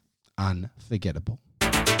 but unforgettable.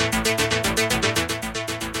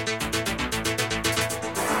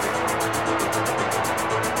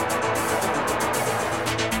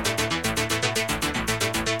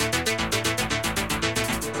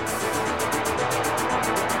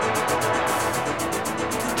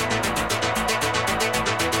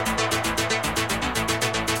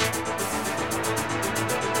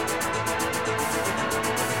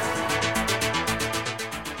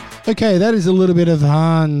 Okay, that is a little bit of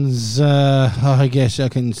Hans, I guess I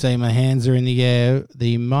can say my hands are in the air,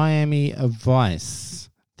 the Miami Vice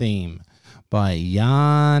theme by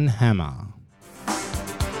Jan Hammer.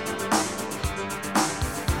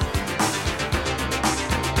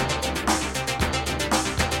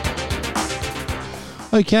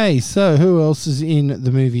 Okay, so who else is in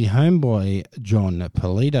the movie Homeboy? John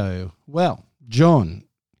Polito. Well, John,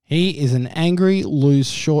 he is an angry, loose,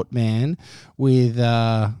 short man with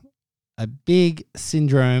a big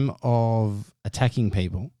syndrome of attacking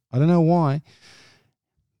people. I don't know why,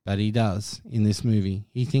 but he does in this movie.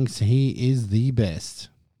 He thinks he is the best.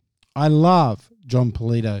 I love John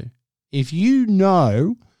Polito. If you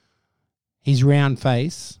know his round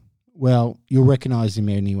face well, you'll recognize him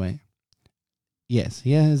anywhere. Yes,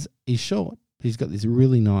 he's short, but he's got this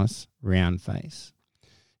really nice round face.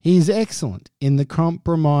 He's excellent in the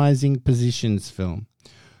Compromising Positions film.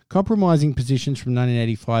 Compromising Positions from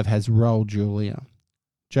 1985 has Raul Julia,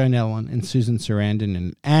 Joan Allen and Susan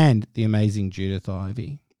Sarandon and the amazing Judith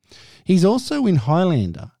Ivey. He's also in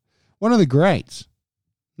Highlander, one of the greats,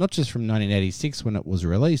 not just from 1986 when it was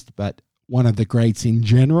released, but one of the greats in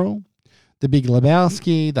general. The Big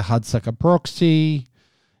Lebowski, The Hudsucker Proxy.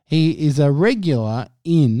 He is a regular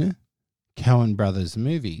in Coen Brothers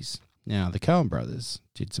movies. Now, the Coen Brothers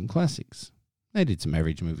did some classics. They did some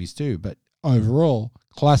average movies too, but overall,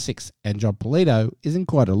 classics, and John Polito is in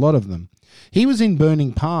quite a lot of them. He was in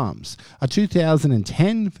Burning Palms, a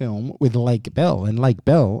 2010 film with Lake Bell. And Lake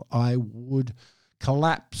Bell, I would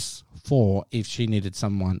collapse for if she needed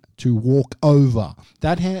someone to walk over.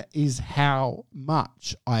 That is how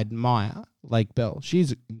much I admire Lake Bell.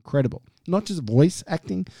 She's incredible. Not just voice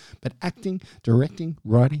acting, but acting, directing,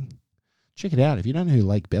 writing. Check it out. If you don't know who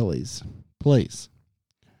Lake Bell is, please.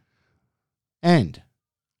 And,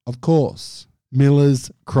 of course, Miller's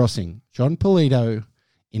Crossing. John Polito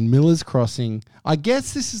in Miller's Crossing. I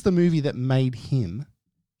guess this is the movie that made him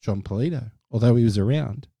John Polito, although he was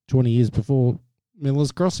around 20 years before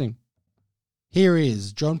Miller's Crossing. Here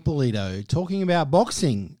is John Polito talking about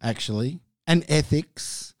boxing, actually, and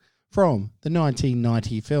ethics from the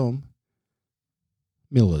 1990 film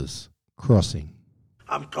Miller's Crossing.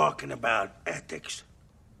 I'm talking about ethics.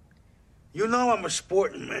 You know I'm a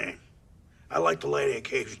sporting man. I like to lay the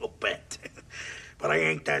occasional bet, but I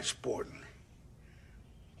ain't that sporting.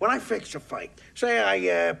 When I fix a fight, say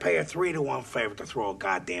I pay a 3-1 favorite to throw a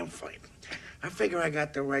goddamn fight, I figure I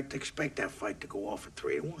got the right to expect that fight to go off at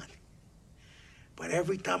 3-1. But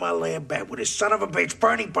every time I lay a bet with a son of a bitch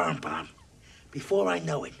burning burn bomb, before I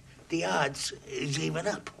know it, the odds is even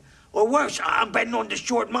up. Or worse, I'm betting on the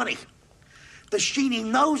short money. The Sheeny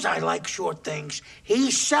knows I like short things.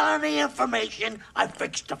 He's selling the information. I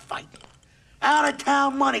fixed the fight.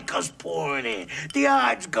 Out-of-town money comes pouring in. The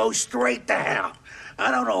odds go straight to hell.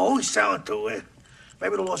 I don't know who he's selling to.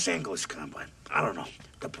 Maybe the Los Angeles Combine. I don't know.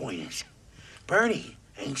 The point is, Bernie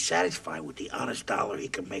ain't satisfied with the honest dollar he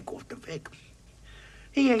can make off the Vic.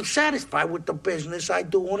 He ain't satisfied with the business I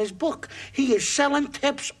do on his book. He is selling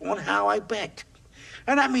tips on how I bet.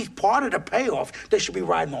 And that means part of the payoff that should be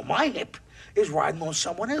riding on my hip is riding on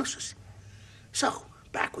someone else's. So,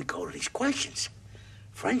 back we go to these questions.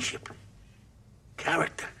 Friendship,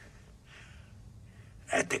 character,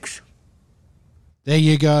 ethics. There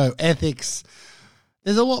you go, ethics.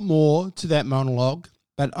 There's a lot more to that monologue,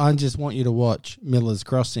 but I just want you to watch Miller's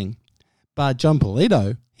Crossing. But John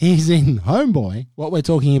Polito, he's in Homeboy, what we're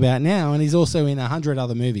talking about now, and he's also in 100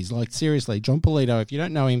 other movies. Like, seriously, John Polito, if you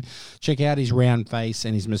don't know him, check out his round face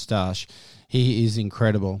and his moustache. He is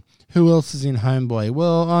incredible. Who else is in Homeboy?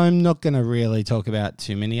 Well, I'm not going to really talk about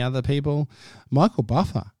too many other people. Michael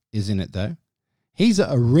Buffer is in it, though. He's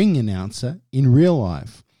a ring announcer in real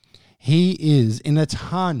life. He is in a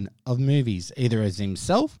ton of movies, either as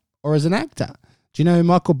himself or as an actor. Do you know who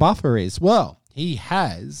Michael Buffer is? Well, he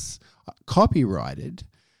has copyrighted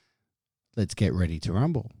Let's Get Ready to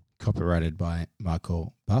Rumble, copyrighted by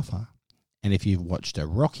Michael Buffer. And if you've watched a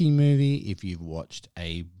Rocky movie, if you've watched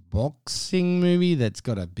a boxing movie that's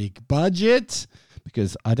got a big budget,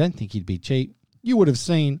 because I don't think he'd be cheap, you would have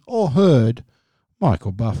seen or heard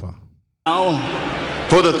Michael Buffer. Now,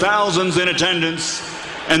 for the thousands in attendance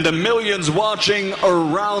and the millions watching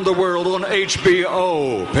around the world on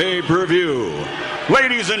HBO pay-per-view,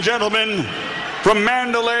 ladies and gentlemen, from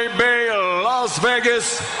Mandalay Bay, Las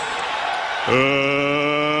Vegas,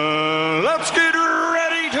 let's get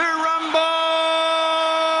ready to rumble!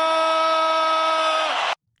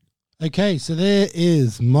 Okay, so there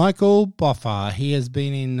is Michael Buffer. He has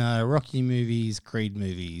been in Rocky movies, Creed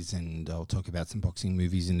movies, and I'll talk about some boxing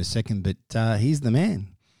movies in a second, but he's the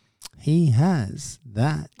man. He has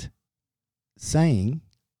that saying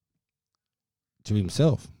to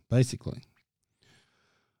himself, basically.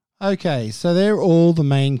 Okay, so they're all the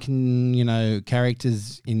main,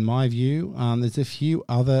 characters in my view. There's a few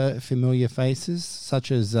other familiar faces, such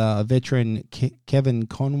as veteran Kevin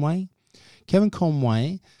Conway. Kevin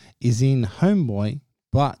Conway is in Homeboy,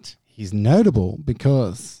 but he's notable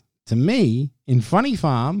because, to me, in Funny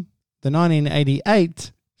Farm, the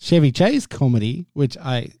 1988 Chevy Chase comedy, which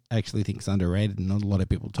I actually think is underrated and not a lot of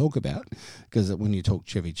people talk about, because when you talk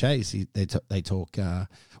Chevy Chase, they talk,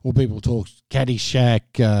 people talk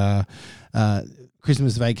Caddyshack,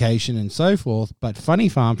 Christmas Vacation and so forth, but Funny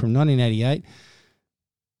Farm from 1988,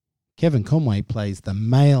 Kevin Conway plays the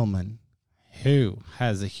mailman who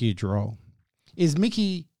has a huge role. Is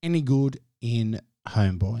Mickey any good in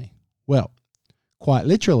Homeboy? Well, quite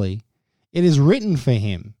literally, it is written for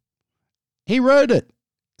him. He wrote it,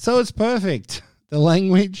 so it's perfect. The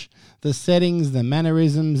language, the settings, the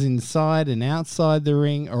mannerisms inside and outside the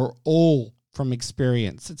ring are all from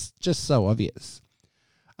experience. It's just so obvious.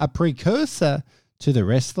 A precursor to the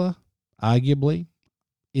wrestler, arguably.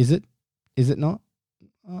 Is it? Is it not?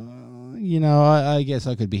 I guess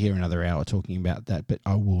I could be here another hour talking about that, but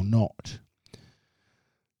I will not.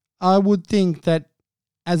 I would think that,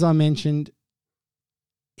 as I mentioned,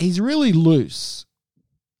 he's really loose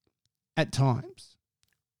at times.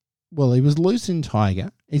 Well, he was loose in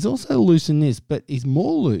Tiger. He's also loose in this, but he's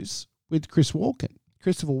more loose with Christopher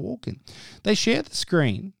Walken. They share the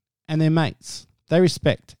screen and they're mates. They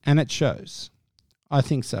respect, and it shows. I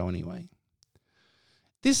think so anyway.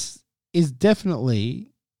 This is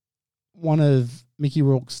definitely one of Mickey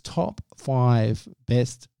Rourke's top 5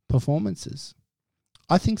 best performances.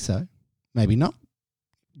 I think so. Maybe not.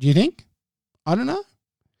 Do you think? I don't know.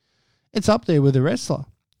 It's up there with a wrestler.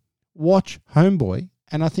 Watch Homeboy,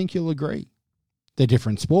 and I think you'll agree. They're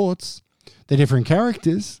different sports. They're different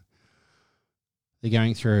characters. They're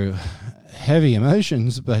going through heavy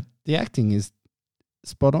emotions, but the acting is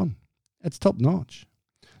spot on. It's top notch.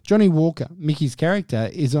 Johnny Walker, Mickey's character,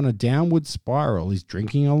 is on a downward spiral. He's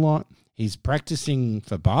drinking a lot. He's practicing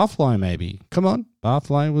for barfly, maybe. Come on.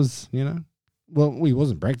 Barfly was, well, he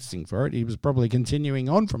wasn't practicing for it. He was probably continuing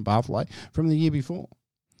on from barfly from the year before.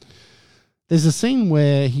 There's a scene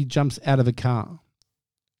where he jumps out of a car.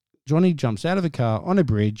 Johnny jumps out of a car on a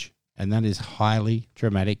bridge, and that is highly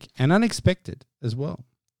dramatic and unexpected as well.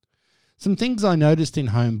 Some things I noticed in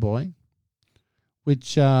Homeboy,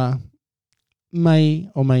 which may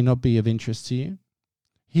or may not be of interest to you.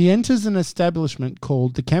 He enters an establishment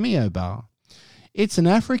called the Cameo Bar. It's an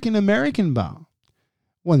African-American bar.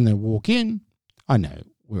 When they walk in, I know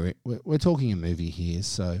we're talking a movie here,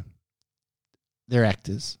 so they're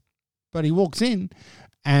actors. But he walks in,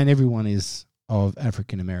 and everyone is of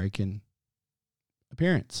African-American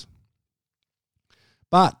appearance.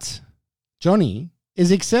 But Johnny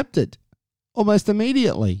is accepted almost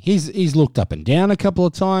immediately. He's looked up and down a couple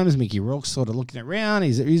of times. Mickey Rourke's sort of looking around.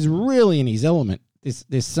 He's really in his element,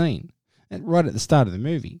 this scene, right at the start of the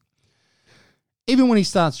movie. Even when he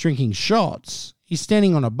starts drinking shots, he's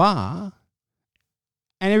standing on a bar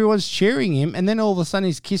and everyone's cheering him, and then all of a sudden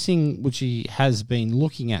he's kissing, which he has been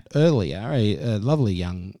looking at earlier, a lovely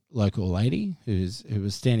young local lady who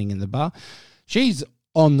was standing in the bar. She's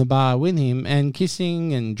on the bar with him and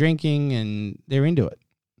kissing and drinking, and they're into it.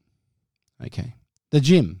 Okay. The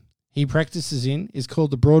gym he practices in is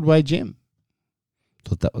called the Broadway Gym.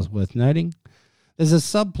 Thought that was worth noting. There's a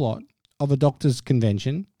subplot of a doctor's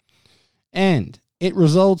convention, and it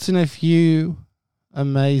results in a few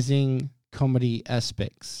amazing comedy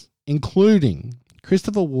aspects, including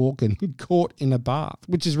Christopher Walken caught in a bath,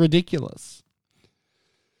 which is ridiculous.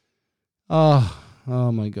 Oh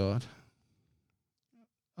my God.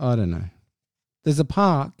 I don't know. There's a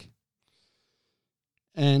park,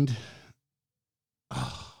 and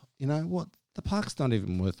you know what? The park's not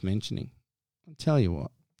even worth mentioning. I'll tell you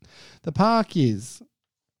what. The park is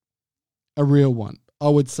a real one, I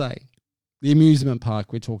would say. The amusement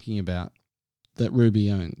park we're talking about that Ruby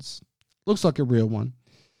owns. Looks like a real one,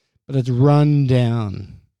 but it's run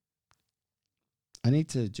down. I need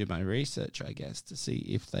to do my research, I guess, to see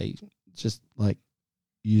if they just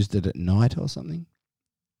used it at night or something.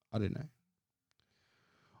 I don't know.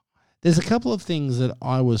 There's a couple of things that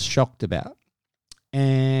I was shocked about,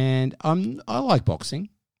 and I like boxing.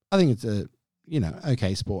 I think it's a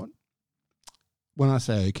okay sport. When I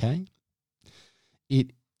say okay,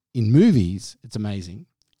 in movies it's amazing.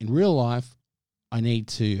 In real life, I need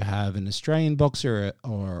to have an Australian boxer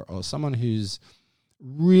or someone who's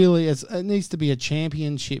really, it needs to be a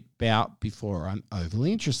championship bout before I'm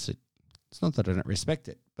overly interested. It's not that I don't respect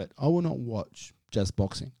it, but I will not watch just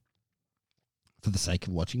boxing for the sake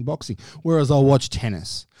of watching boxing. Whereas I'll watch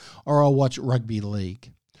tennis, or I'll watch rugby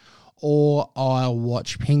league, or I'll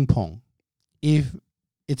watch ping pong if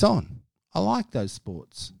it's on. I like those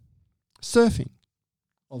sports. Surfing,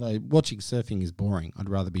 although watching surfing is boring. I'd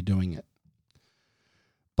rather be doing it.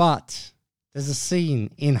 But there's a scene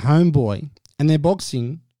in Homeboy, and they're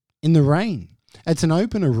boxing in the rain. It's an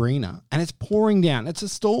open arena, and it's pouring down. It's a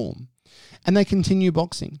storm. And they continue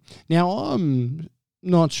boxing. Now, I'm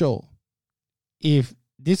not sure if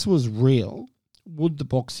this was real, would the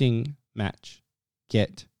boxing match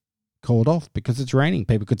get called off because it's raining?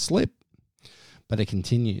 People could slip. But it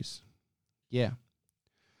continues. Yeah.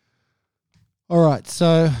 All right,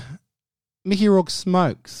 so Mickey Rourke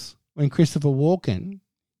smokes when Christopher Walken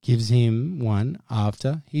gives him one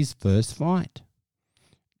after his first fight.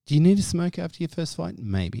 Do you need to smoke after your first fight?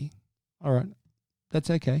 Maybe. All right. That's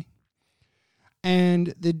okay.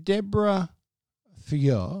 And the Deborah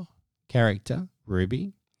Fuyot character,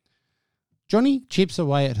 Ruby, Johnny chips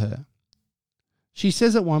away at her. She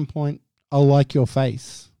says at one point, "I like your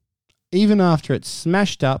face." Even after it's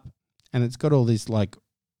smashed up and it's got all this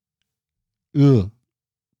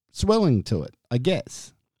swelling to it, I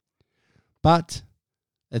guess. But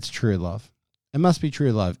it's true love. It must be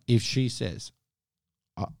true love if she says,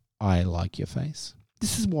 I like your face.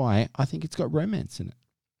 This is why I think it's got romance in it.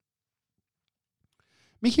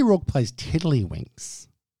 Mickey Rourke plays Tiddlywinks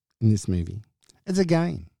in this movie. It's a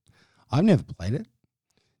game. I've never played it.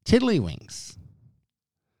 Tiddlywinks.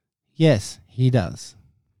 Yes, he does.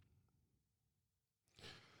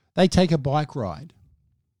 They take a bike ride.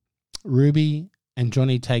 Ruby and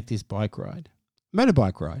Johnny take this bike ride.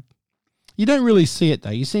 Motorbike ride. You don't really see it though.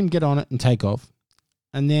 You see them get on it and take off.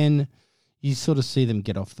 And then you sort of see them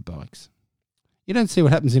get off the bikes. You don't see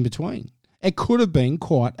what happens in between. It could have been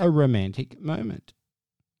quite a romantic moment.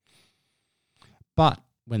 But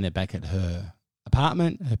when they're back at her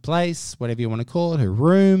apartment, her place, whatever you want to call it, her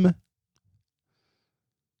room,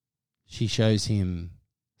 she shows him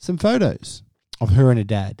some photos of her and her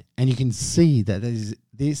dad. And you can see that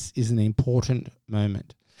this is an important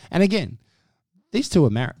moment. And again, these two are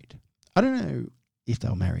married. I don't know if they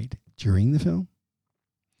were married during the film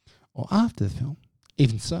or after the film.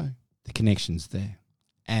 Even so, the connection's there.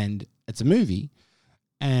 And it's a movie.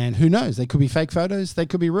 And who knows? They could be fake photos. They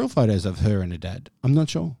could be real photos of her and her dad. I'm not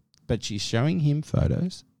sure. But she's showing him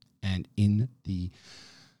photos. And in the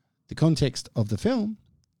context of the film,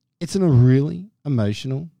 it's in a really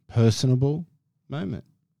emotional, personable moment.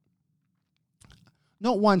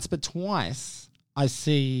 Not once, but twice, I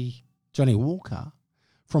see Johnny Walker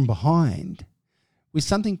from behind with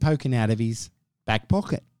something poking out of his back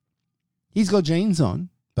pocket. He's got jeans on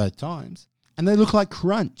both times, and they look like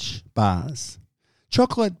Crunch bars,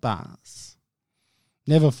 chocolate bars.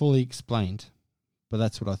 Never fully explained, but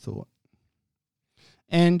that's what I thought.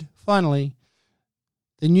 And finally,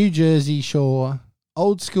 the New Jersey Shore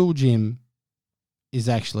old school gym is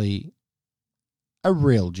actually a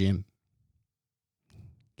real gym.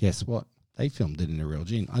 Guess what? They filmed it in a real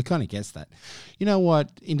gym. I kind of guessed that. You know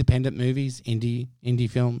what? Independent movies, indie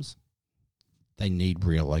films, they need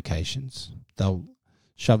real locations. They'll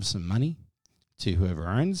shove some money to whoever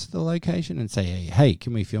owns the location and say, hey,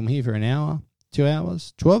 can we film here for an hour, 2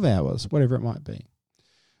 hours, 12 hours, whatever it might be.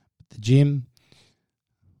 The gym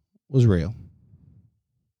was real.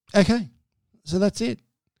 Okay, so that's it.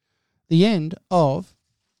 The end of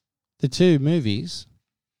the two movies,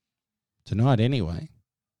 tonight anyway,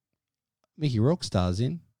 Mickey Rourke stars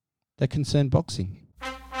in, that concern boxing.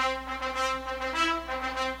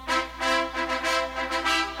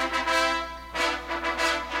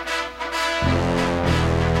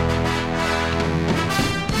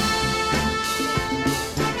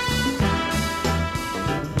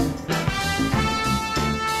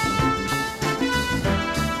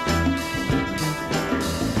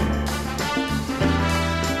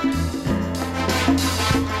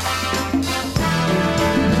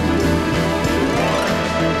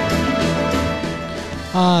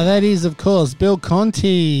 That is, of course, Bill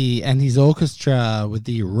Conti and his orchestra with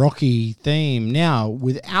the Rocky theme. Now,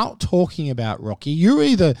 without talking about Rocky, you're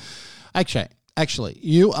either... Actually,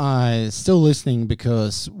 you are still listening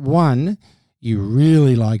because, 1, you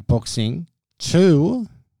really like boxing. 2,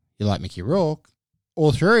 you like Mickey Rourke.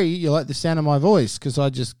 Or 3, you like the sound of my voice because I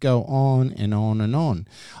just go on and on and on.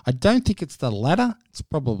 I don't think it's the latter. It's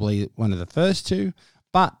probably one of the first two.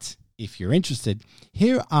 But if you're interested,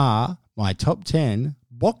 here are my top 10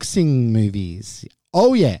 boxing movies.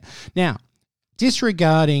 Oh, yeah. Now,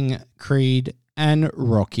 disregarding Creed and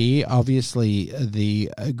Rocky, obviously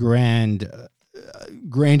the grandiose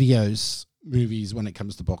movies when it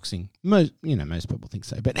comes to boxing. Most people think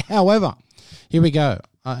so. But however, here we go.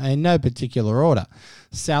 In no particular order.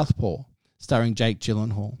 Southpaw, starring Jake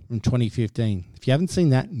Gyllenhaal from 2015. If you haven't seen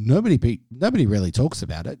that, nobody really talks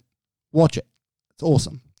about it. Watch it. It's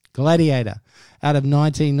awesome. Gladiator, out of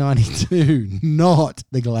 1992, not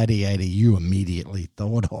the Gladiator you immediately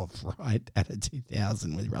thought of, right, out of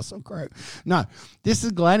 2000 with Russell Crowe. No, this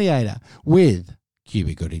is Gladiator with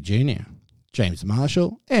Cuba Gooding Jr., James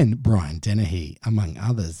Marshall, and Brian Dennehy, among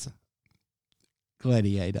others.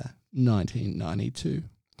 Gladiator, 1992. $1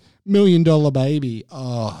 Million Baby.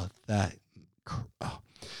 I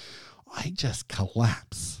just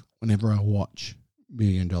collapse whenever I watch $1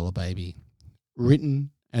 Million Baby.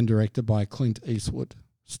 Written and directed by Clint Eastwood,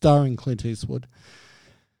 starring Clint Eastwood.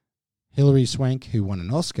 Hilary Swank, who won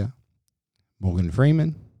an Oscar, Morgan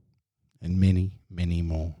Freeman, and many, many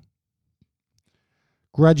more.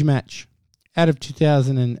 Grudge Match, out of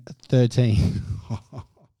 2013.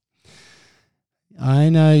 I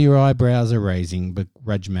know your eyebrows are raising, but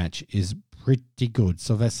Grudge Match is pretty good.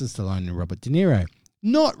 Sylvester Stallone and Robert De Niro,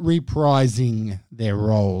 not reprising their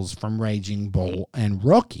roles from Raging Bull and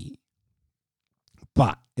Rocky,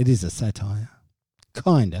 but it is a satire.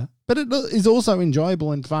 Kinda, but it is also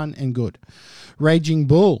enjoyable and fun and good. Raging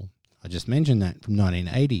Bull, I just mentioned that, from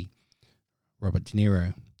 1980. Robert De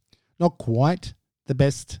Niro. Not quite the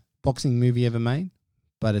best boxing movie ever made,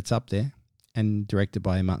 but it's up there. And directed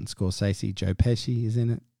by Martin Scorsese. Joe Pesci is in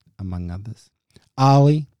it, among others.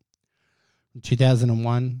 Ali,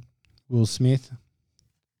 2001. Will Smith.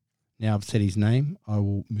 Now I've said his name, I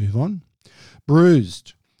will move on.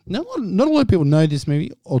 Bruised. Not a lot of people know this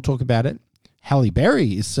movie or talk about it. Halle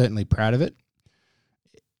Berry is certainly proud of it.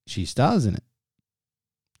 She stars in it.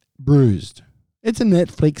 Bruised. It's a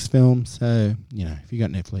Netflix film, so, if you got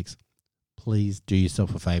Netflix, please do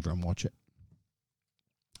yourself a favor and watch it.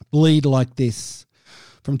 Bleed Like This,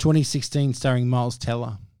 from 2016, starring Miles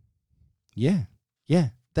Teller. Yeah,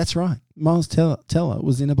 that's right. Miles Teller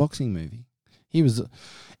was in a boxing movie. It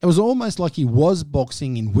was almost like he was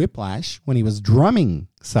boxing in Whiplash when he was drumming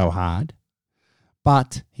so hard,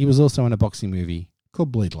 but he was also in a boxing movie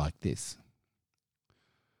called Bleed Like This.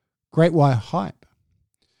 Great White Hype.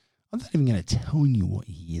 I'm not even going to tell you what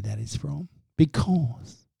year that is from,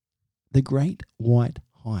 because the Great White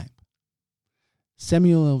Hype.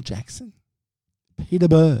 Samuel L. Jackson. Peter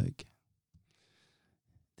Berg.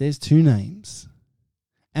 There's two names.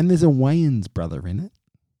 And there's a Wayans brother in it.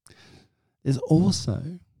 There's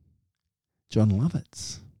also John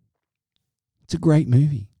Lovitz. It's a great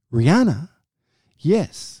movie. Rihanna.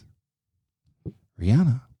 Yes.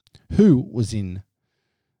 Rihanna, who was in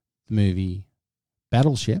the movie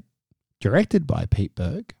Battleship, directed by Pete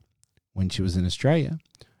Berg, when she was in Australia,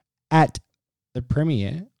 at the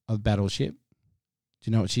premiere of Battleship. Do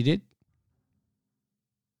you know what she did?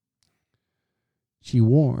 She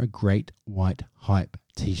wore a Great White Hype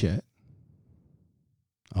t-shirt.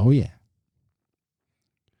 Oh, yeah.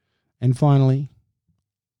 And finally,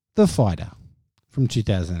 The Fighter, from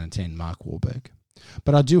 2010, Mark Wahlberg.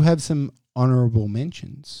 But I do have some honourable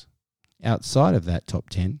mentions outside of that top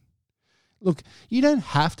 10. Look, you don't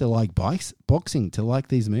have to like boxing to like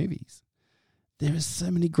these movies. There are so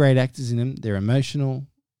many great actors in them. They're emotional.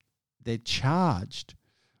 They're charged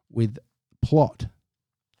with plot.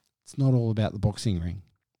 It's not all about the boxing ring.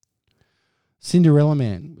 Cinderella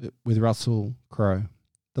Man with Russell Crowe.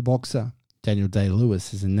 The Boxer, Daniel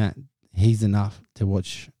Day-Lewis, is in that. He's enough to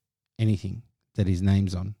watch anything that his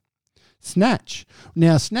name's on. Snatch.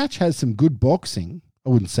 Now, Snatch has some good boxing. I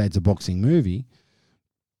wouldn't say it's a boxing movie,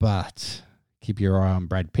 but keep your eye on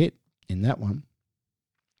Brad Pitt in that one.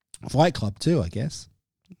 Fight Club too, I guess.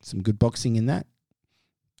 Some good boxing in that.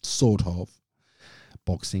 Sort of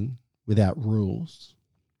boxing without rules.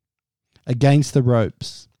 Against the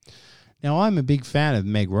Ropes. Now, I'm a big fan of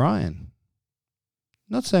Meg Ryan.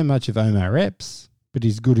 Not so much of Omar Epps, but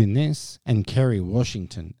he's good in this. And Kerry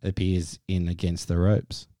Washington appears in Against the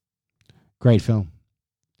Ropes. Great film.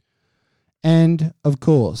 And, of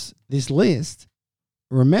course, this list,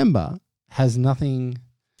 remember, has nothing...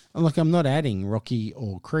 Look, I'm not adding Rocky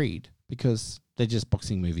or Creed because they're just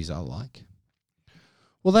boxing movies I like.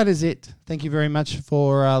 Well, that is it. Thank you very much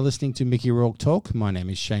for listening to Mickey Rourke Talk. My name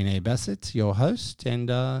is Shane A. Bassett, your host. And,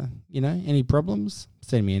 any problems,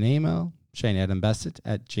 send me an email,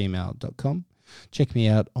 shaneadambassett@gmail.com. Check me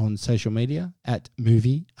out on social media at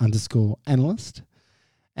movie_analyst.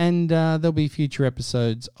 And there'll be future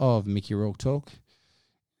episodes of Mickey Rourke Talk.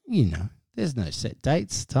 There's no set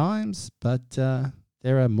dates, times, but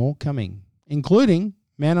there are more coming, including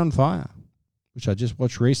Man on Fire, which I just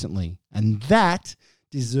watched recently. And that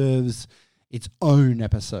deserves its own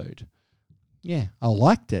episode. Yeah, I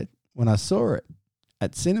liked it when I saw it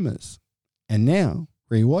at cinemas. And now,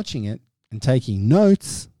 rewatching it and taking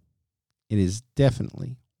notes, it is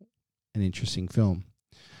definitely an interesting film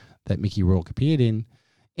that Mickey Rourke appeared in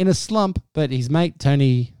a slump, but his mate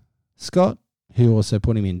Tony Scott, who also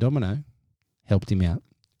put him in Domino, helped him out.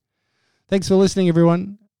 Thanks for listening,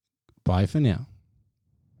 everyone. Bye for now.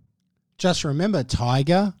 Just remember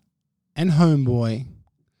Tiger and Homeboy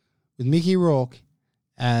with Mickey Rourke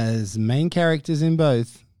as main characters in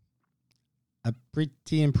both are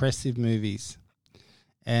pretty impressive movies.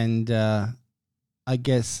 And I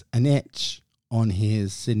guess an etch on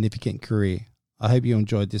his significant career. I hope you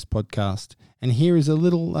enjoyed this podcast. And here is a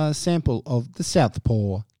little sample of the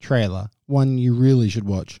Southpaw trailer, one you really should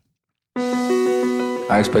watch.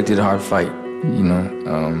 I expected a hard fight, you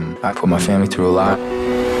know. I put my family through a lot.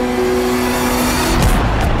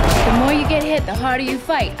 The more you get hit, the harder you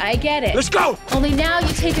fight. I get it. Let's go! Only now you're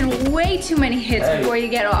taking way too many hits before you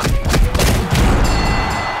get off.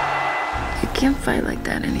 You can't fight like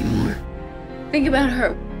that anymore. Think about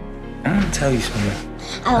her. I'm gonna tell you something.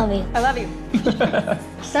 I love you. I love you.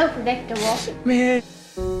 So predictable. Man.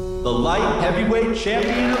 The light heavyweight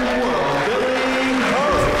champion of the world, Billy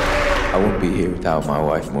Rourke. I wouldn't be here without my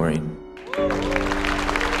wife, Maureen.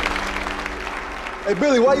 Hey,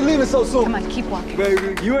 Billy, why you leaving so soon? Come on, keep walking.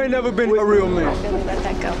 Baby, you ain't never been a real man. Billy, let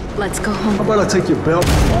that go. Let's go home. How about I take your belt?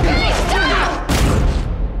 Hey, stop!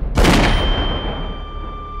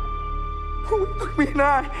 Look me in the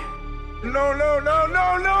eye. No, no, no,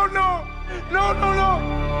 no, no, no. No, no, no.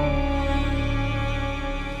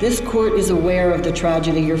 This court is aware of the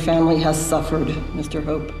tragedy your family has suffered, Mr.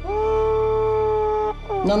 Hope.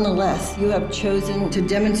 Nonetheless, you have chosen to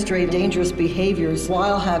demonstrate dangerous behaviors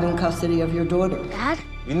while having custody of your daughter. Dad?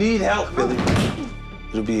 You need help, Billy.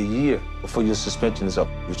 It'll be a year before your suspension is up,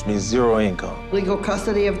 which means zero income. Legal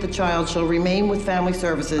custody of the child shall remain with family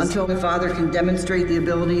services until the father can demonstrate the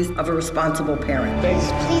abilities of a responsible parent.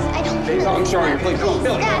 Please, I don't want to. I'm sorry, please.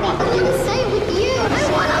 Dad, I want to stay with you. I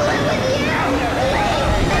want to live with you.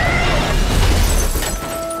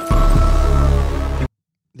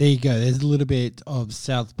 There you go. There's a little bit of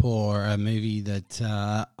Southpaw, a movie that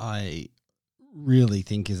I really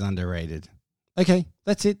think is underrated. Okay,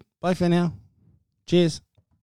 that's it. Bye for now. Cheers.